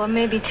 Yeah, well,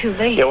 maybe too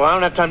late. Yeah, well, I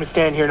don't have time to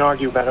stand here and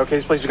argue about it, okay?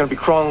 This place is going to be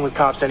crawling with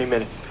cops any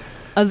minute.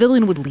 A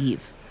villain would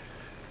leave.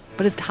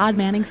 But is Todd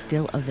Manning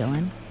still a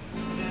villain?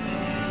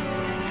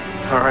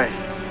 All right,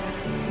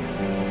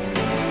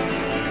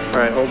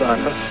 hold on.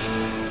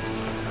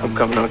 I'm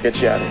coming. I'll get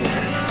you out of here.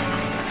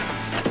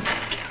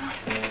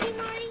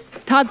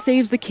 Todd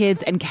saves the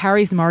kids and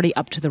carries Marty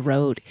up to the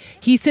road.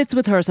 He sits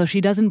with her so she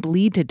doesn't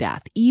bleed to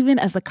death, even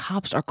as the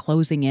cops are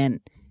closing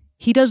in.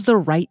 He does the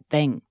right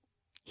thing.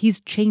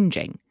 He's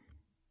changing.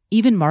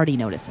 Even Marty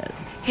notices.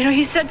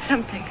 You said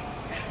something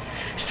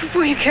just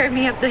before you carried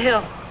me up the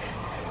hill.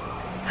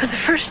 It was the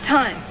first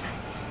time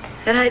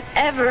that I'd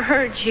ever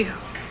heard you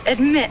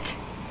admit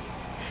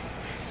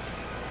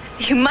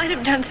you might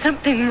have done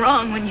something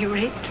wrong when you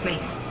raped me.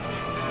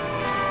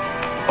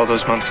 All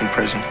those months in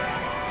prison.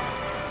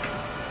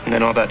 And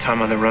then all that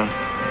time on the run. It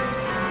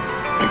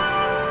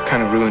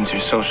kind of ruins your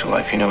social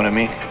life, you know what I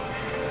mean?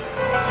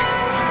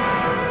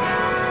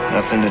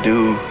 Nothing to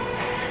do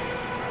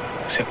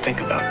except think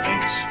about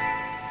things.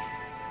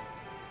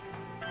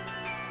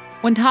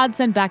 When Todd's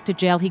sent back to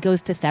jail, he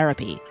goes to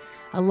therapy.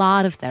 A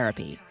lot of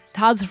therapy.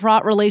 Todd's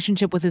fraught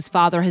relationship with his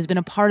father has been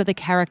a part of the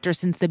character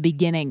since the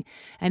beginning,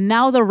 and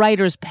now the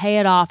writers pay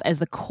it off as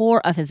the core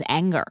of his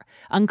anger,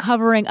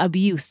 uncovering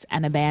abuse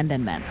and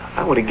abandonment.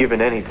 I would have given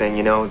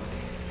anything, to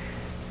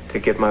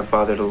get my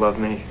father to love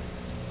me.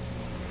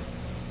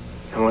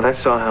 And when I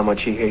saw how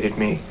much he hated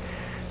me,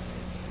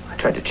 I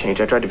tried to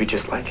change. I tried to be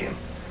just like him.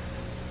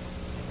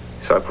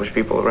 So I pushed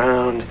people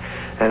around,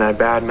 and I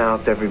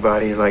badmouthed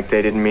everybody like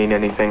they didn't mean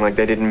anything, like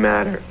they didn't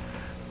matter.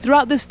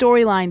 Throughout the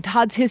storyline,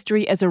 Todd's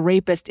history as a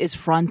rapist is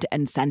front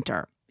and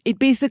center. It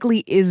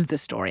basically is the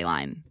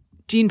storyline.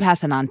 Jean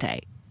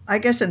Passanante. I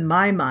guess in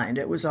my mind,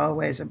 it was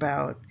always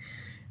about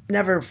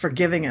never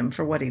forgiving him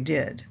for what he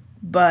did,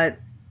 but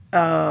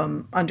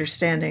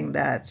understanding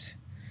that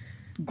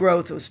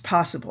growth was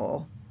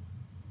possible.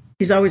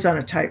 He's always on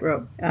a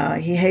tightrope.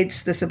 He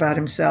hates this about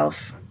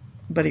himself,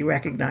 but he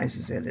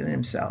recognizes it in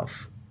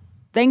himself.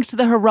 Thanks to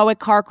the heroic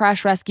car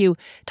crash rescue,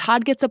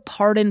 Todd gets a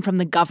pardon from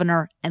the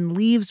governor and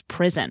leaves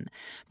prison.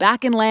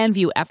 Back in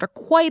Landview, after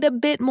quite a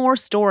bit more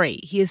story,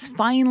 he is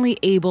finally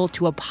able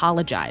to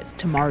apologize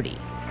to Marty.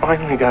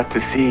 Finally got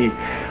to see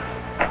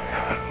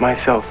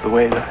myself the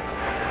way the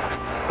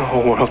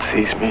whole world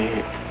sees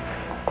me.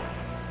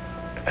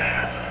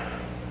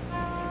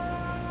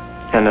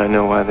 And I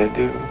know why they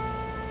do.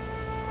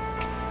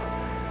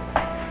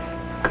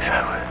 Because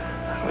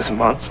I was a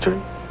monster.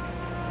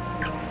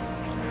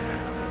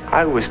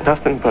 I was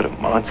nothing but a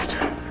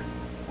monster.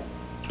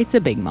 It's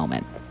a big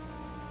moment.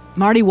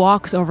 Marty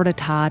walks over to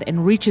Todd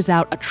and reaches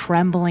out a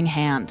trembling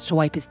hand to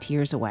wipe his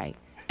tears away.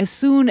 As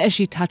soon as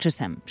she touches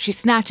him, she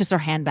snatches her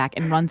hand back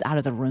and runs out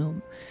of the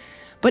room.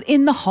 But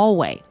in the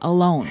hallway,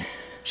 alone,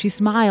 she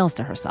smiles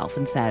to herself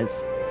and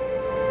says,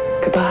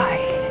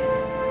 "Goodbye."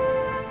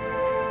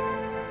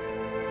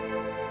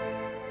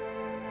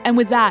 And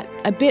with that,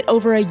 a bit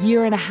over a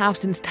year and a half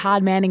since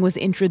Todd Manning was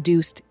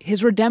introduced,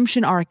 his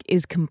redemption arc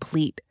is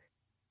complete.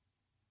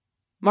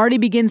 Marty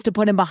begins to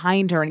put him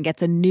behind her and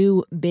gets a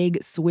new, big,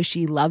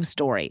 swishy love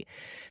story.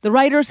 The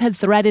writers had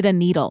threaded a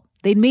needle.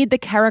 They'd made the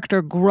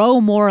character grow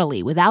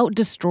morally without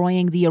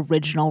destroying the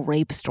original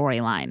rape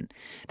storyline.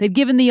 They'd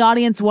given the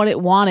audience what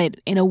it wanted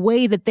in a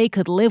way that they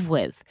could live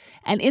with.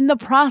 And in the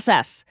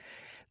process,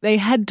 they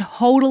had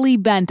totally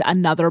bent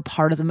another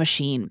part of the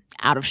machine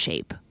out of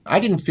shape. I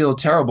didn't feel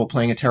terrible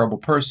playing a terrible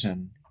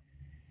person.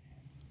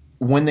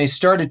 When they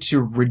started to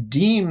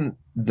redeem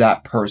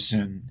that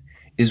person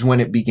is when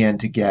it began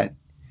to get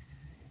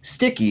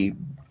sticky,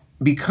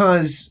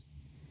 because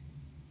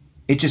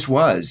it just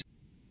was.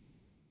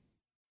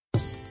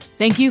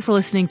 Thank you for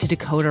listening to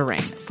Decoder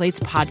Ring, Slate's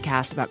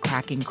podcast about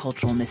cracking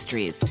cultural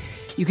mysteries.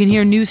 You can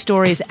hear new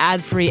stories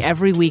ad-free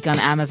every week on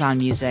Amazon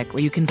Music,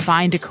 where you can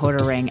find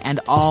Decoder Ring and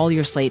all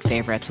your Slate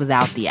favorites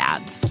without the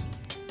ads.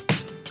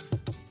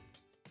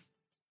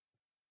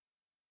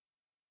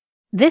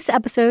 This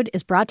episode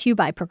is brought to you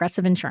by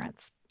Progressive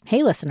Insurance.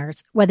 Hey,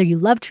 listeners, whether you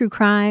love true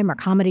crime or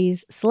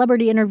comedies,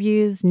 celebrity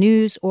interviews,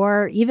 news,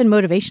 or even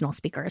motivational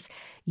speakers,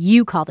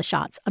 you call the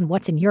shots on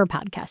what's in your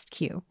podcast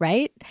queue,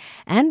 right?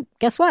 And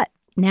guess what?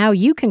 Now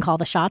you can call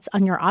the shots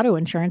on your auto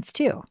insurance,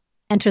 too.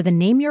 Enter the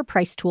Name Your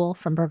Price tool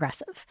from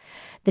Progressive.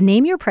 The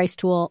Name Your Price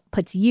tool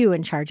puts you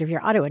in charge of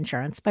your auto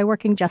insurance by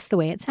working just the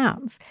way it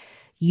sounds.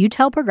 You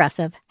tell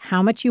Progressive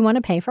how much you want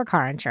to pay for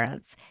car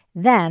insurance.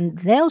 Then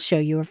they'll show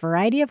you a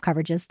variety of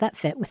coverages that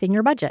fit within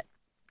your budget,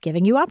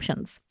 giving you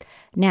options.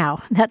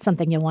 Now, that's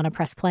something you'll want to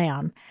press play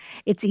on.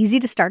 It's easy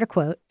to start a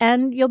quote,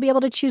 and you'll be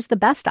able to choose the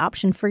best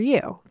option for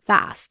you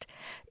fast.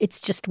 It's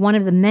just one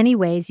of the many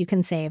ways you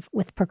can save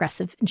with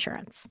Progressive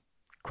Insurance.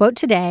 Quote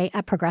today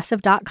at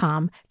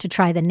Progressive.com to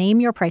try the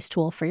Name Your Price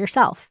tool for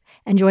yourself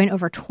and join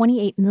over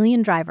 28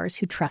 million drivers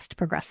who trust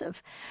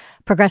Progressive.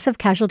 Progressive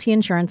Casualty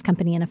Insurance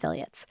Company and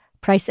Affiliates.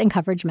 Price and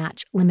coverage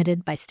match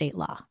limited by state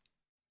law.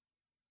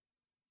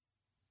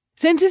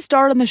 Since his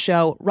start on the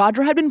show,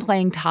 Roger had been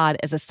playing Todd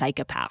as a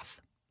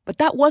psychopath. But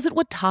that wasn't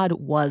what Todd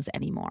was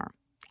anymore.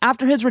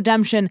 After his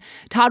redemption,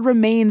 Todd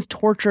remains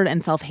tortured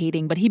and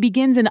self-hating, but he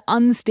begins an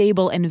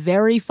unstable and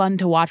very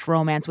fun-to-watch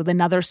romance with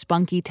another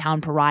spunky town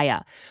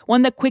pariah,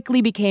 one that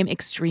quickly became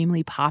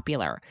extremely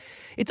popular.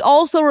 It's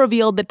also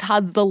revealed that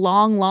Todd's the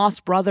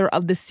long-lost brother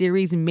of the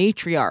series'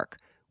 matriarch,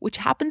 which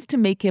happens to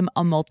make him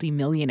a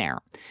multimillionaire.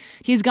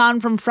 He's gone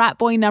from frat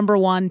boy number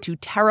one to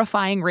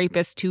terrifying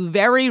rapist to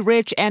very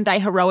rich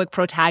anti-heroic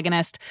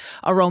protagonist,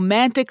 a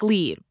romantic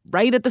lead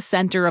right at the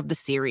center of the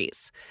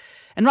series.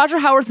 And Roger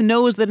Howarth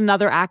knows that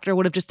another actor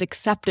would have just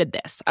accepted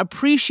this,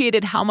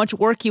 appreciated how much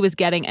work he was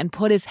getting, and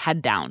put his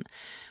head down.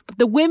 But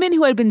the women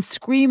who had been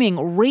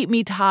screaming, "Rape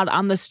me, Todd,"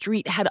 on the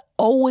street had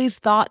always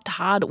thought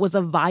Todd was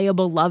a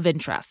viable love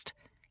interest.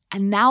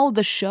 And now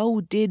the show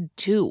did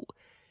too.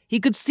 He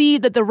could see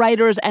that the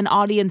writers and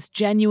audience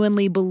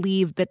genuinely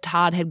believed that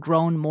Todd had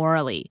grown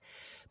morally.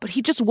 But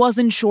he just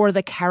wasn't sure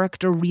the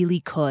character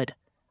really could.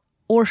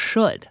 Or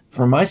should.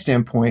 From my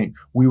standpoint,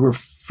 we were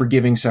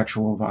forgiving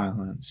sexual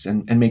violence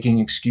and making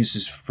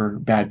excuses for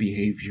bad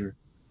behavior.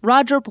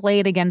 Roger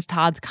played against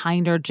Todd's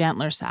kinder,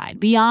 gentler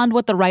side, beyond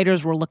what the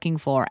writers were looking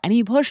for, and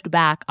he pushed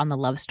back on the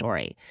love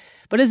story.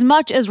 But as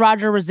much as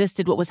Roger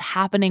resisted what was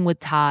happening with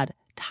Todd,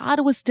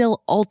 Todd was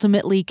still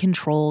ultimately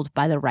controlled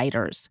by the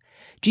writers.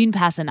 Jean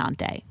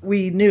Passanante.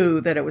 We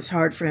knew that it was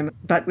hard for him,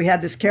 but we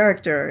had this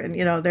character, and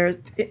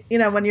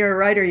when you're a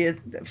writer,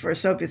 for a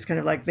soap, it's kind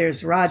of like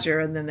there's Roger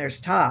and then there's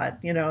Todd.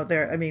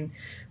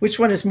 Which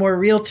one is more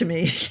real to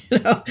me?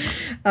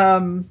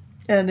 And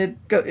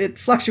it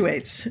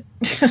fluctuates.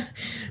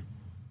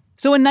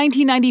 So in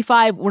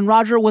 1995, when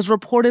Roger was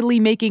reportedly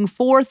making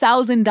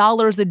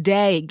 $4,000 a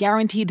day,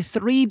 guaranteed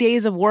 3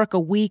 days of work a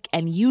week,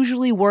 and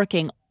usually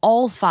working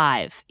all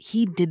 5,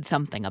 he did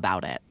something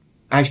about it.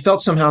 I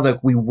felt somehow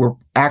that we were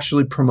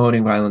actually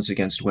promoting violence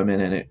against women,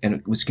 and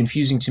it was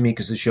confusing to me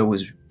because the show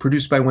was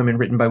produced by women,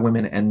 written by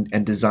women,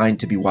 and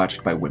designed to be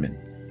watched by women.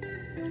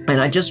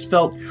 And I just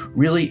felt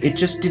it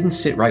just didn't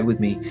sit right with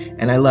me,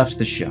 and I left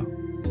the show.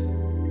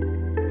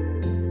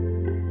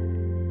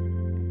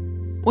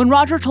 When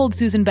Roger told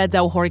Susan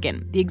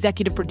Bedzel-Horgan, the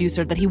executive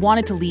producer, that he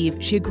wanted to leave,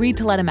 she agreed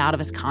to let him out of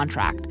his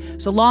contract,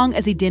 so long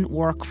as he didn't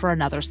work for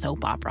another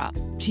soap opera.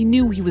 She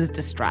knew he was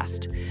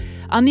distressed.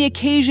 On the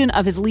occasion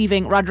of his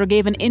leaving, Roger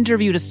gave an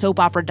interview to Soap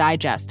Opera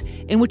Digest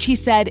in which he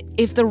said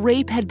if the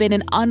rape had been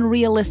an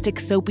unrealistic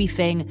soapy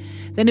thing,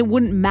 then it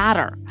wouldn't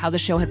matter how the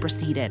show had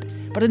proceeded.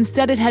 But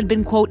instead it had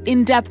been, quote,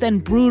 in-depth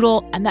and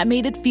brutal, and that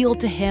made it feel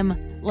to him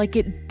like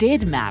it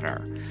did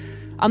matter.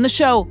 On the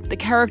show, the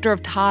character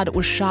of Todd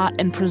was shot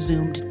and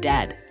presumed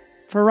dead.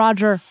 For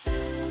Roger,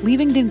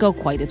 leaving didn't go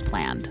quite as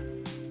planned.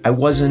 I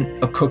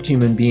wasn't a cooked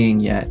human being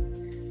yet.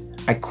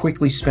 I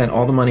quickly spent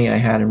all the money I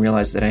had and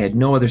realized that I had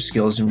no other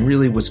skills and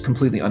really was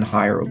completely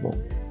unhireable.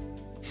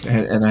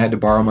 And I had to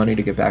borrow money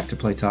to get back to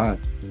play Todd.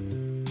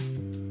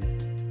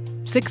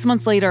 6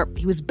 months later,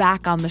 he was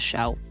back on the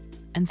show,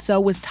 and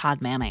so was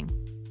Todd Manning.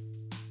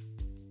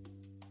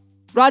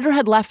 Roger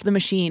had left the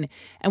machine,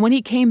 and when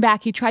he came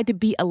back, he tried to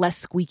be a less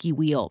squeaky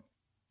wheel,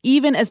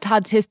 even as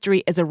Todd's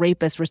history as a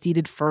rapist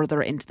receded further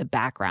into the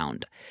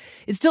background.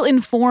 It still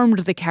informed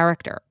the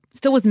character,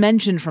 still was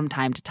mentioned from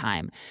time to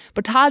time,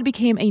 but Todd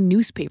became a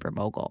newspaper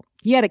mogul.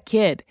 He had a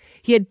kid.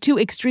 He had 2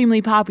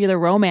 extremely popular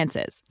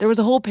romances. There was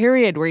a whole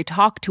period where he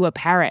talked to a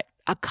parrot,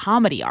 a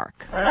comedy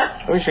arc.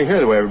 We should hear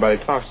the way everybody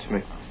talks to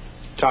me.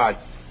 Todd,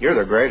 you're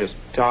the greatest.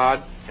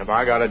 Todd, have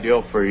I got a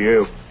deal for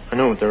you? I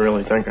know what they're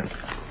really thinking.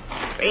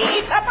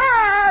 Eat the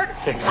bird!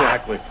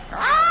 Exactly.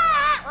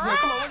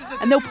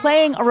 And though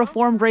playing a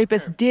reformed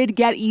rapist did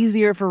get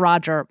easier for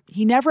Roger,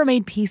 he never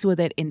made peace with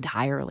it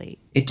entirely.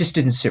 It just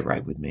didn't sit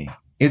right with me.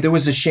 There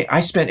was a shame.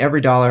 I spent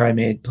every dollar I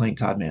made playing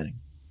Todd Manning.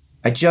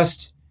 I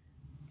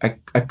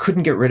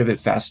couldn't get rid of it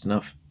fast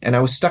enough. And I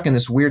was stuck in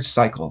this weird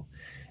cycle.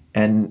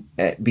 And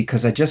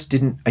because I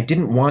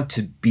didn't want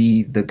to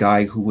be the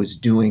guy who was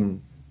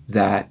doing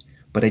that,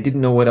 but I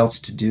didn't know what else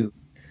to do.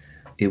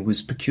 It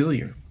was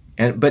peculiar.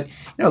 But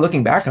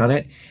looking back on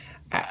it,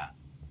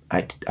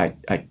 I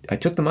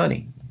took the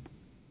money.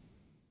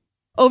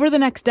 Over the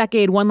next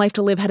decade, One Life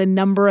to Live had a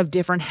number of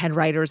different head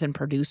writers and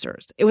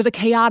producers. It was a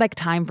chaotic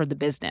time for the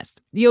business.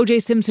 The O.J.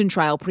 Simpson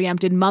trial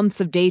preempted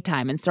months of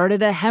daytime and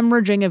started a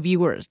hemorrhaging of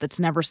viewers that's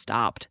never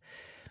stopped.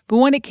 But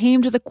when it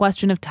came to the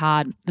question of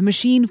Todd, the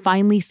machine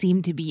finally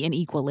seemed to be in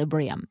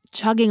equilibrium,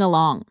 chugging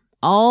along,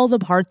 all the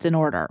parts in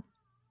order.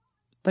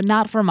 But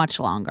not for much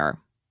longer.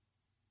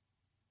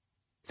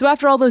 So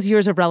after all those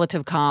years of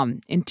relative calm,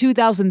 in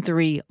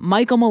 2003,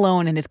 Michael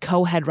Malone and his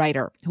co-head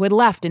writer, who had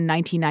left in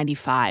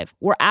 1995,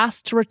 were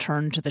asked to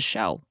return to the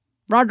show.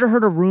 Roger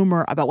heard a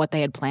rumor about what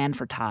they had planned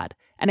for Todd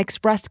and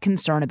expressed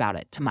concern about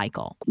it to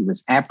Michael. He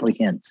was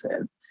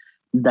apprehensive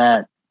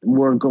that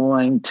we're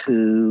going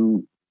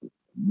to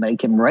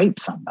make him rape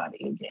somebody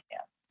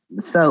again.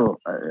 So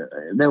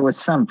there was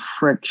some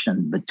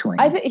friction between.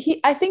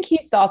 I think he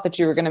thought that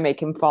you were going to make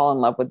him fall in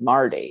love with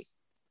Marty.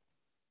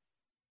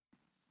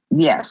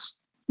 Yes.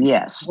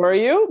 Were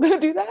you going to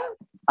do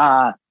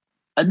that?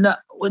 No.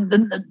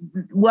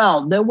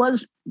 Well, there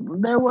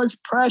was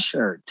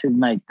pressure to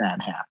make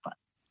that happen.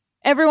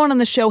 Everyone on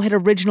the show had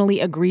originally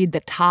agreed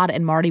that Todd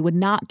and Marty would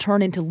not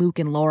turn into Luke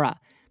and Laura.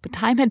 But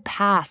time had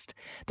passed.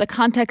 The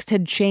context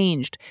had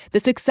changed.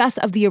 The success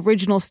of the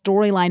original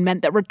storyline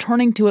meant that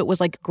returning to it was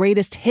like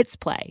greatest hits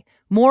play,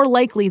 more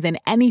likely than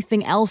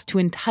anything else to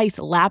entice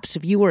lapsed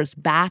viewers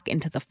back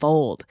into the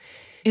fold.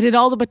 It had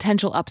all the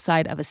potential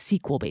upside of a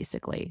sequel,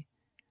 basically.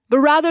 But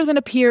rather than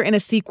appear in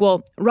a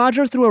sequel,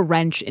 Roger threw a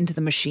wrench into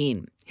the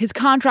machine. His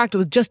contract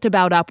was just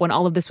about up when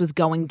all of this was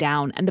going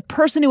down, and the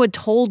person who had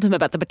told him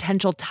about the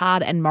potential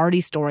Todd and Marty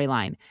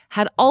storyline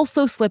had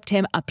also slipped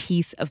him a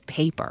piece of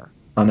paper.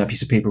 On that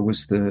piece of paper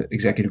was the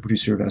executive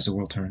producer of As the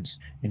World Turns.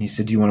 And he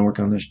said, do you want to work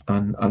on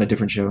a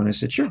different show? And I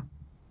said, sure.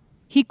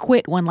 He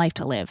quit One Life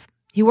to Live.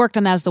 He worked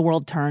on As the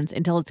World Turns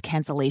until its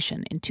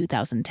cancellation in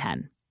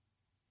 2010.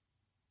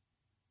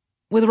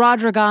 With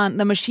Roger gone,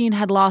 the machine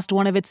had lost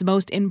one of its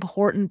most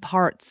important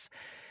parts.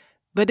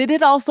 But it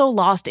had also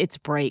lost its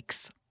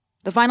brakes.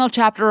 The final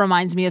chapter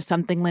reminds me of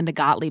something Linda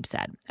Gottlieb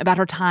said about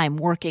her time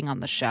working on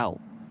the show.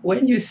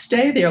 When you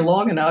stay there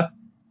long enough,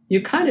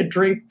 you kind of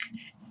drink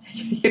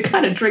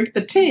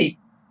the tea.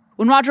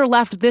 When Roger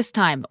left this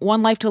time,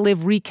 One Life to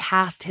Live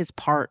recast his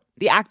part.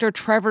 The actor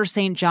Trevor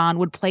St. John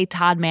would play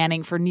Todd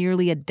Manning for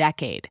nearly a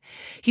decade.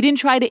 He didn't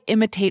try to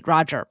imitate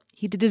Roger.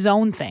 He did his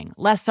own thing,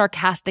 less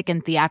sarcastic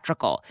and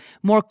theatrical,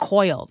 more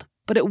coiled.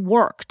 But it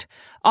worked.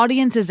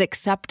 Audiences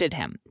accepted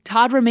him.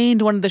 Todd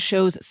remained one of the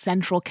show's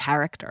central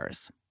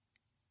characters.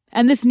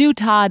 And this new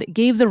Todd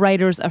gave the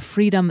writers a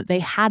freedom they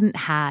hadn't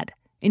had.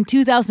 In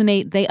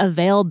 2008, they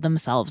availed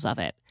themselves of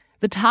it.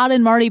 The Todd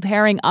and Marty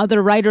pairing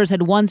other writers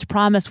had once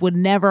promised would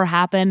never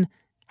happen,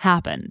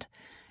 happened.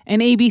 An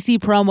ABC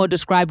promo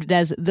described it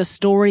as the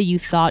story you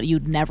thought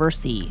you'd never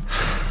see.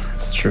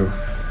 It's true.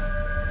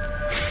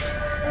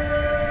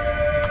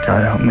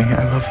 God help me,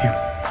 I love you.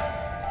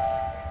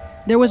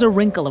 There was a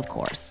wrinkle, of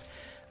course.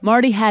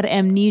 Marty had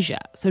amnesia,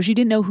 so she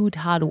didn't know who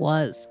Todd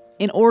was.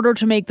 In order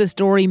to make the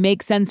story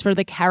make sense for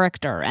the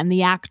character and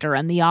the actor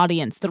and the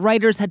audience, the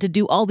writers had to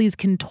do all these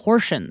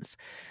contortions.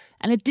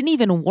 And it didn't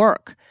even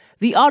work.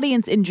 The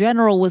audience in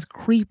general was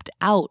creeped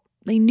out.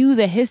 They knew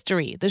the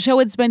history. The show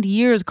had spent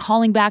years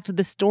calling back to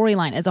the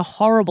storyline as a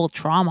horrible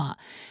trauma.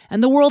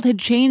 And the world had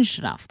changed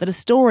enough that a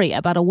story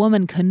about a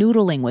woman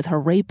canoodling with her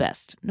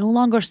rapist no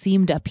longer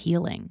seemed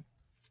appealing.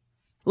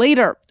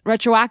 Later,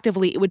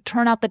 retroactively, it would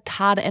turn out that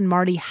Todd and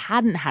Marty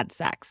hadn't had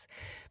sex.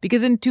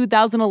 Because in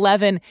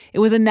 2011, it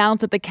was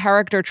announced that the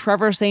character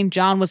Trevor St.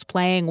 John was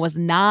playing was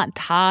not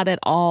Todd at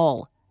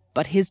all,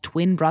 but his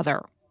twin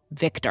brother,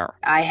 Victor.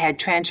 I had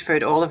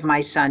transferred all of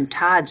my son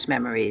Todd's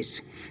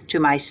memories to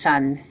my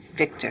son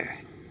Victor.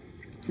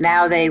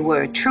 Now they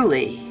were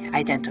truly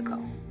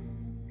identical.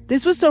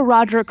 This was so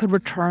Roger could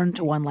return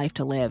to One Life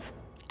to Live.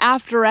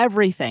 After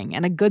everything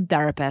and a good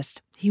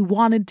therapist, he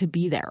wanted to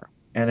be there.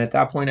 And at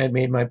that point, I'd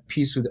made my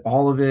peace with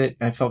all of it.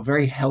 And I felt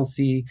very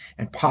healthy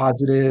and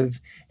positive.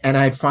 And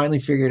I'd finally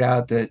figured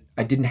out that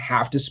I didn't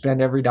have to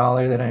spend every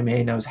dollar that I made.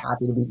 And I was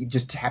happy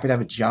to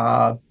have a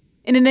job.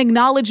 In an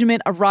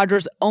acknowledgement of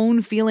Roger's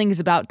own feelings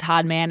about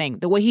Todd Manning,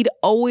 the way he'd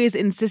always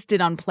insisted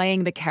on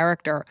playing the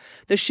character,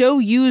 the show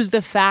used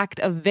the fact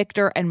of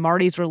Victor and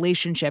Marty's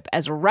relationship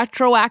as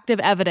retroactive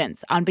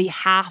evidence on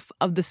behalf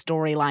of the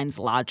storyline's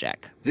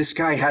logic. This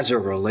guy has a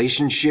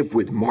relationship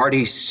with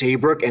Marty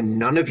Saybrook, and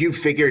none of you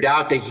figured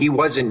out that he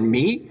wasn't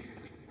me?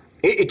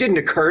 It didn't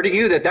occur to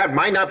you that that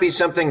might not be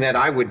something that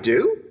I would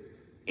do?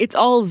 It's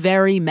all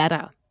very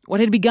meta. What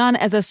had begun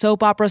as a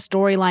soap opera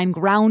storyline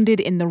grounded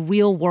in the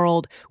real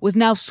world was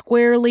now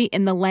squarely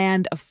in the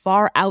land of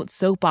far-out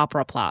soap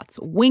opera plots,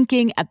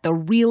 winking at the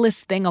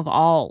realest thing of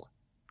all,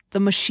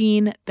 the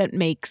machine that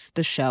makes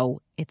the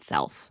show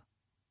itself.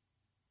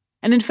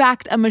 And in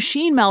fact, a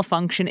machine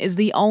malfunction is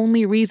the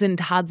only reason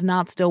Todd's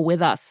not still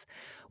with us.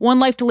 One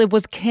Life to Live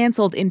was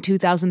canceled in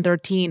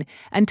 2013,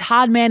 and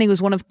Todd Manning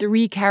was one of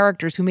 3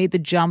 characters who made the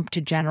jump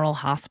to General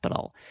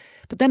Hospital.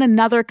 But then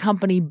another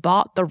company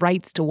bought the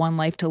rights to One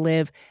Life to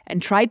Live and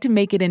tried to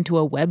make it into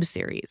a web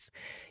series.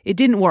 It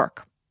didn't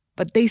work,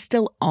 but they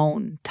still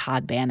own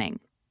Todd Manning.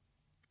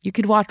 You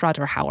could watch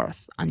Roger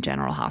Howarth on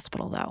General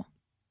Hospital, though.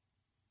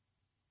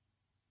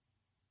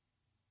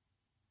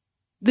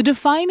 The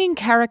defining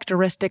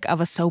characteristic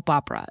of a soap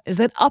opera is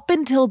that up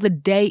until the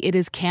day it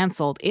is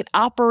canceled, it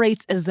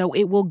operates as though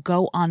it will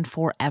go on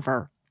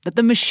forever, that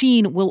the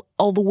machine will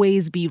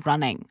always be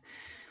running.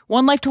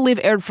 One Life to Live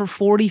aired for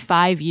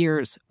 45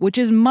 years, which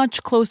is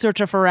much closer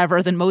to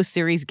forever than most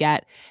series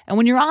get. And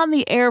when you're on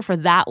the air for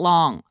that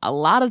long, a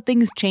lot of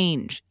things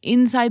change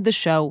inside the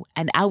show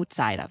and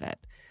outside of it.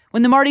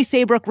 When the Marty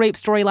Saybrook rape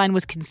storyline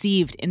was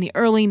conceived in the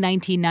early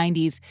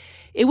 1990s,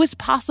 it was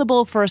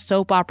possible for a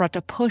soap opera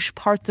to push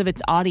parts of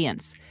its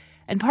audience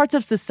and parts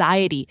of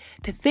society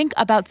to think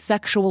about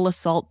sexual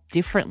assault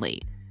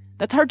differently.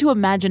 That's hard to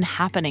imagine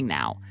happening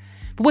now.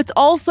 But what's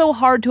also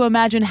hard to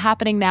imagine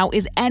happening now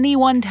is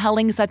anyone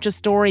telling such a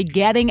story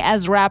getting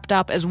as wrapped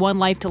up as One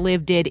Life to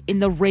Live did in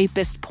the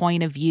rapist's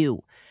point of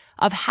view,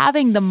 of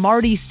having the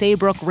Marty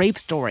Saybrook rape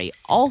story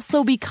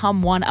also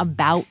become one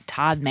about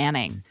Todd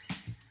Manning.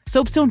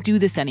 Soaps don't do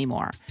this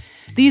anymore.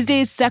 These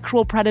days,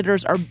 sexual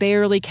predators are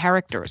barely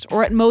characters,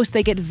 or at most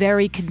they get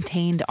very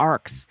contained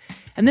arcs.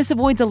 And this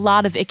avoids a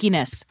lot of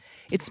ickiness.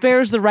 It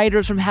spares the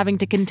writers from having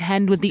to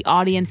contend with the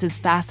audience's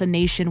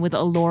fascination with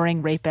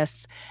alluring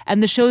rapists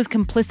and the show's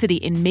complicity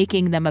in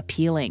making them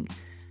appealing.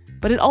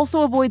 But it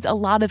also avoids a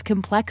lot of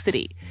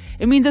complexity.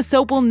 It means a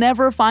soap will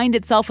never find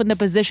itself in the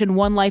position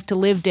One Life to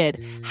Live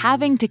did,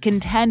 having to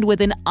contend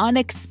with an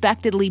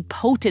unexpectedly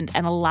potent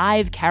and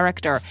alive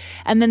character,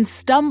 and then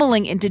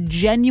stumbling into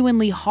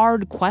genuinely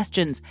hard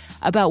questions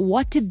about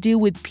what to do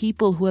with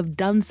people who have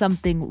done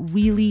something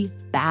really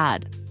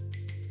bad.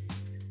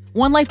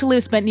 One Life to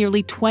Live spent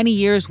nearly 20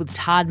 years with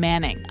Todd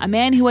Manning, a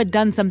man who had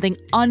done something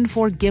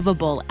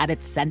unforgivable at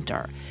its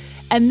center.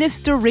 And this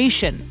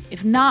duration,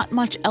 if not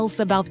much else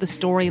about the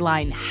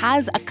storyline,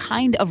 has a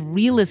kind of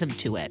realism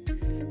to it.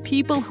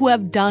 People who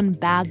have done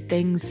bad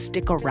things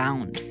stick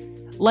around.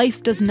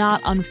 Life does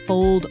not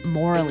unfold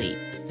morally,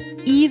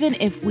 even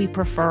if we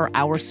prefer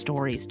our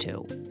stories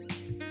to.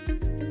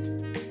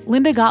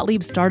 Linda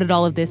Gottlieb started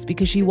all of this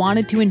because she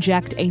wanted to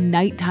inject a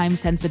nighttime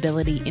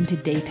sensibility into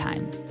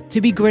daytime.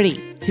 To be gritty,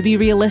 to be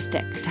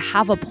realistic, to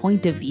have a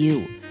point of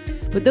view.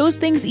 But those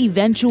things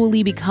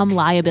eventually become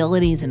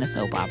liabilities in a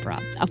soap opera,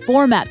 a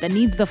format that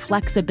needs the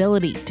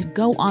flexibility to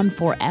go on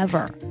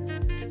forever.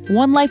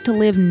 One Life to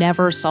Live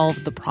never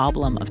solved the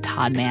problem of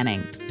Todd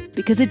Manning,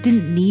 because it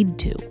didn't need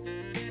to.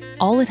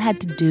 All it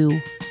had to do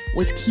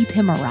was keep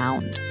him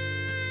around.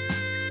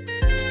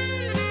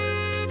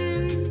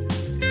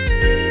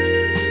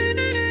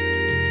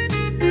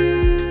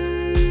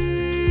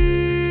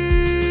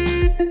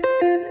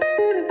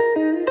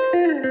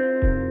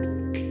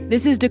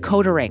 This is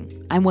Decoder Ring.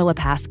 I'm Willa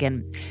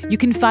Paskin. You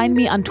can find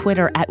me on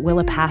Twitter at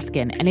Willa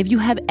Paskin, and if you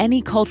have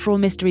any cultural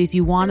mysteries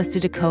you want us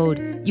to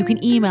decode, you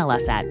can email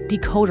us at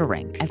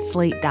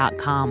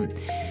decodering@slate.com.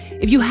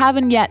 If you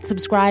haven't yet,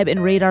 subscribe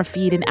and rate our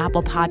feed in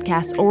Apple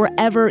Podcasts or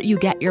wherever you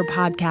get your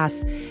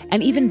podcasts.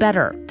 And even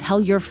better, tell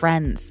your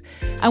friends.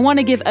 I want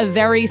to give a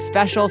very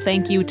special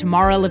thank you to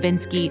Mara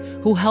Levinsky,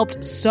 who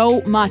helped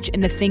so much in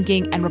the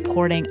thinking and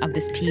reporting of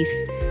this piece.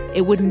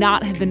 It would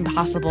not have been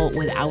possible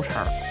without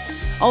her.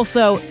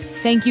 Also,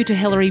 thank you to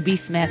Hillary B.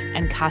 Smith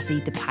and Kasi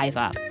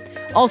DePaiva.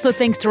 Also,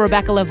 thanks to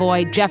Rebecca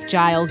Lavoie, Jeff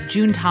Giles,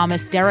 June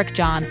Thomas, Derek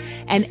John,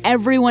 and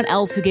everyone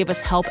else who gave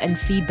us help and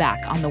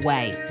feedback on the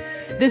way.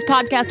 This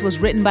podcast was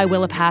written by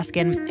Willa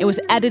Paskin. It was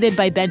edited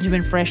by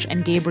Benjamin Frisch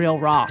and Gabriel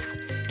Roth.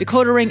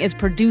 Decoder Ring is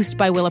produced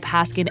by Willa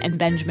Paskin and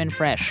Benjamin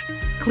Frisch.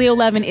 Cleo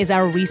Levin is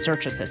our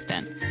research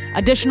assistant.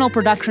 Additional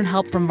production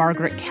help from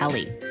Margaret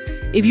Kelly.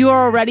 If you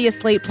are already a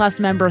Slate Plus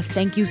member,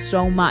 thank you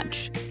so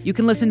much. You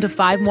can listen to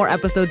 5 more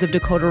episodes of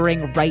Decoder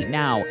Ring right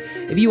now.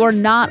 If you are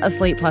not a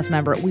Slate Plus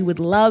member, we would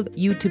love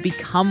you to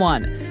become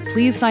one.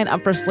 Please sign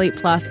up for Slate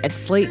Plus at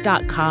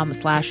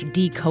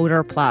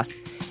slate.com/decoder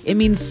plus. It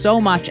means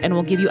so much and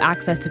will give you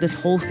access to this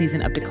whole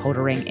season of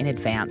Decoder Ring in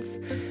advance.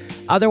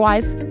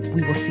 Otherwise,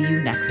 we will see you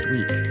next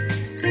week.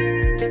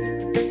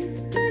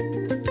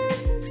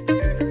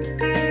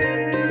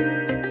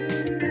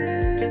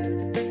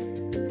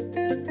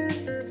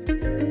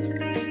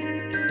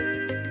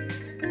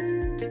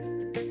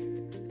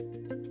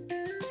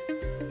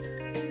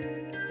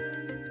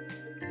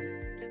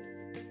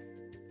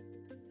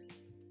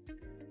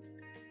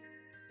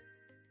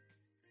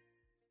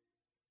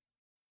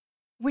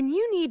 When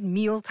you need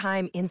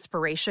mealtime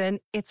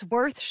inspiration, it's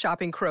worth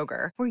shopping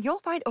Kroger, where you'll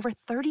find over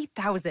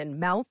 30,000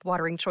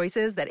 mouth-watering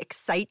choices that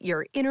excite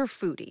your inner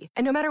foodie.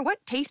 And no matter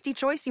what tasty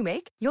choice you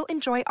make, you'll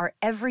enjoy our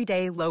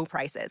everyday low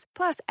prices,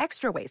 plus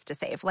extra ways to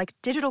save, like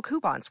digital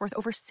coupons worth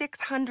over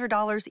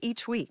 $600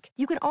 each week.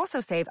 You can also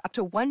save up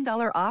to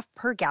 $1 off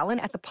per gallon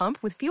at the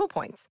pump with fuel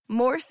points.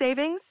 More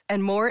savings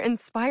and more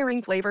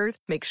inspiring flavors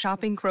make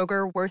shopping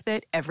Kroger worth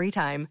it every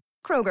time.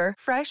 Kroger,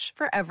 fresh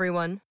for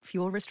everyone.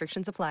 Fuel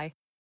restrictions apply.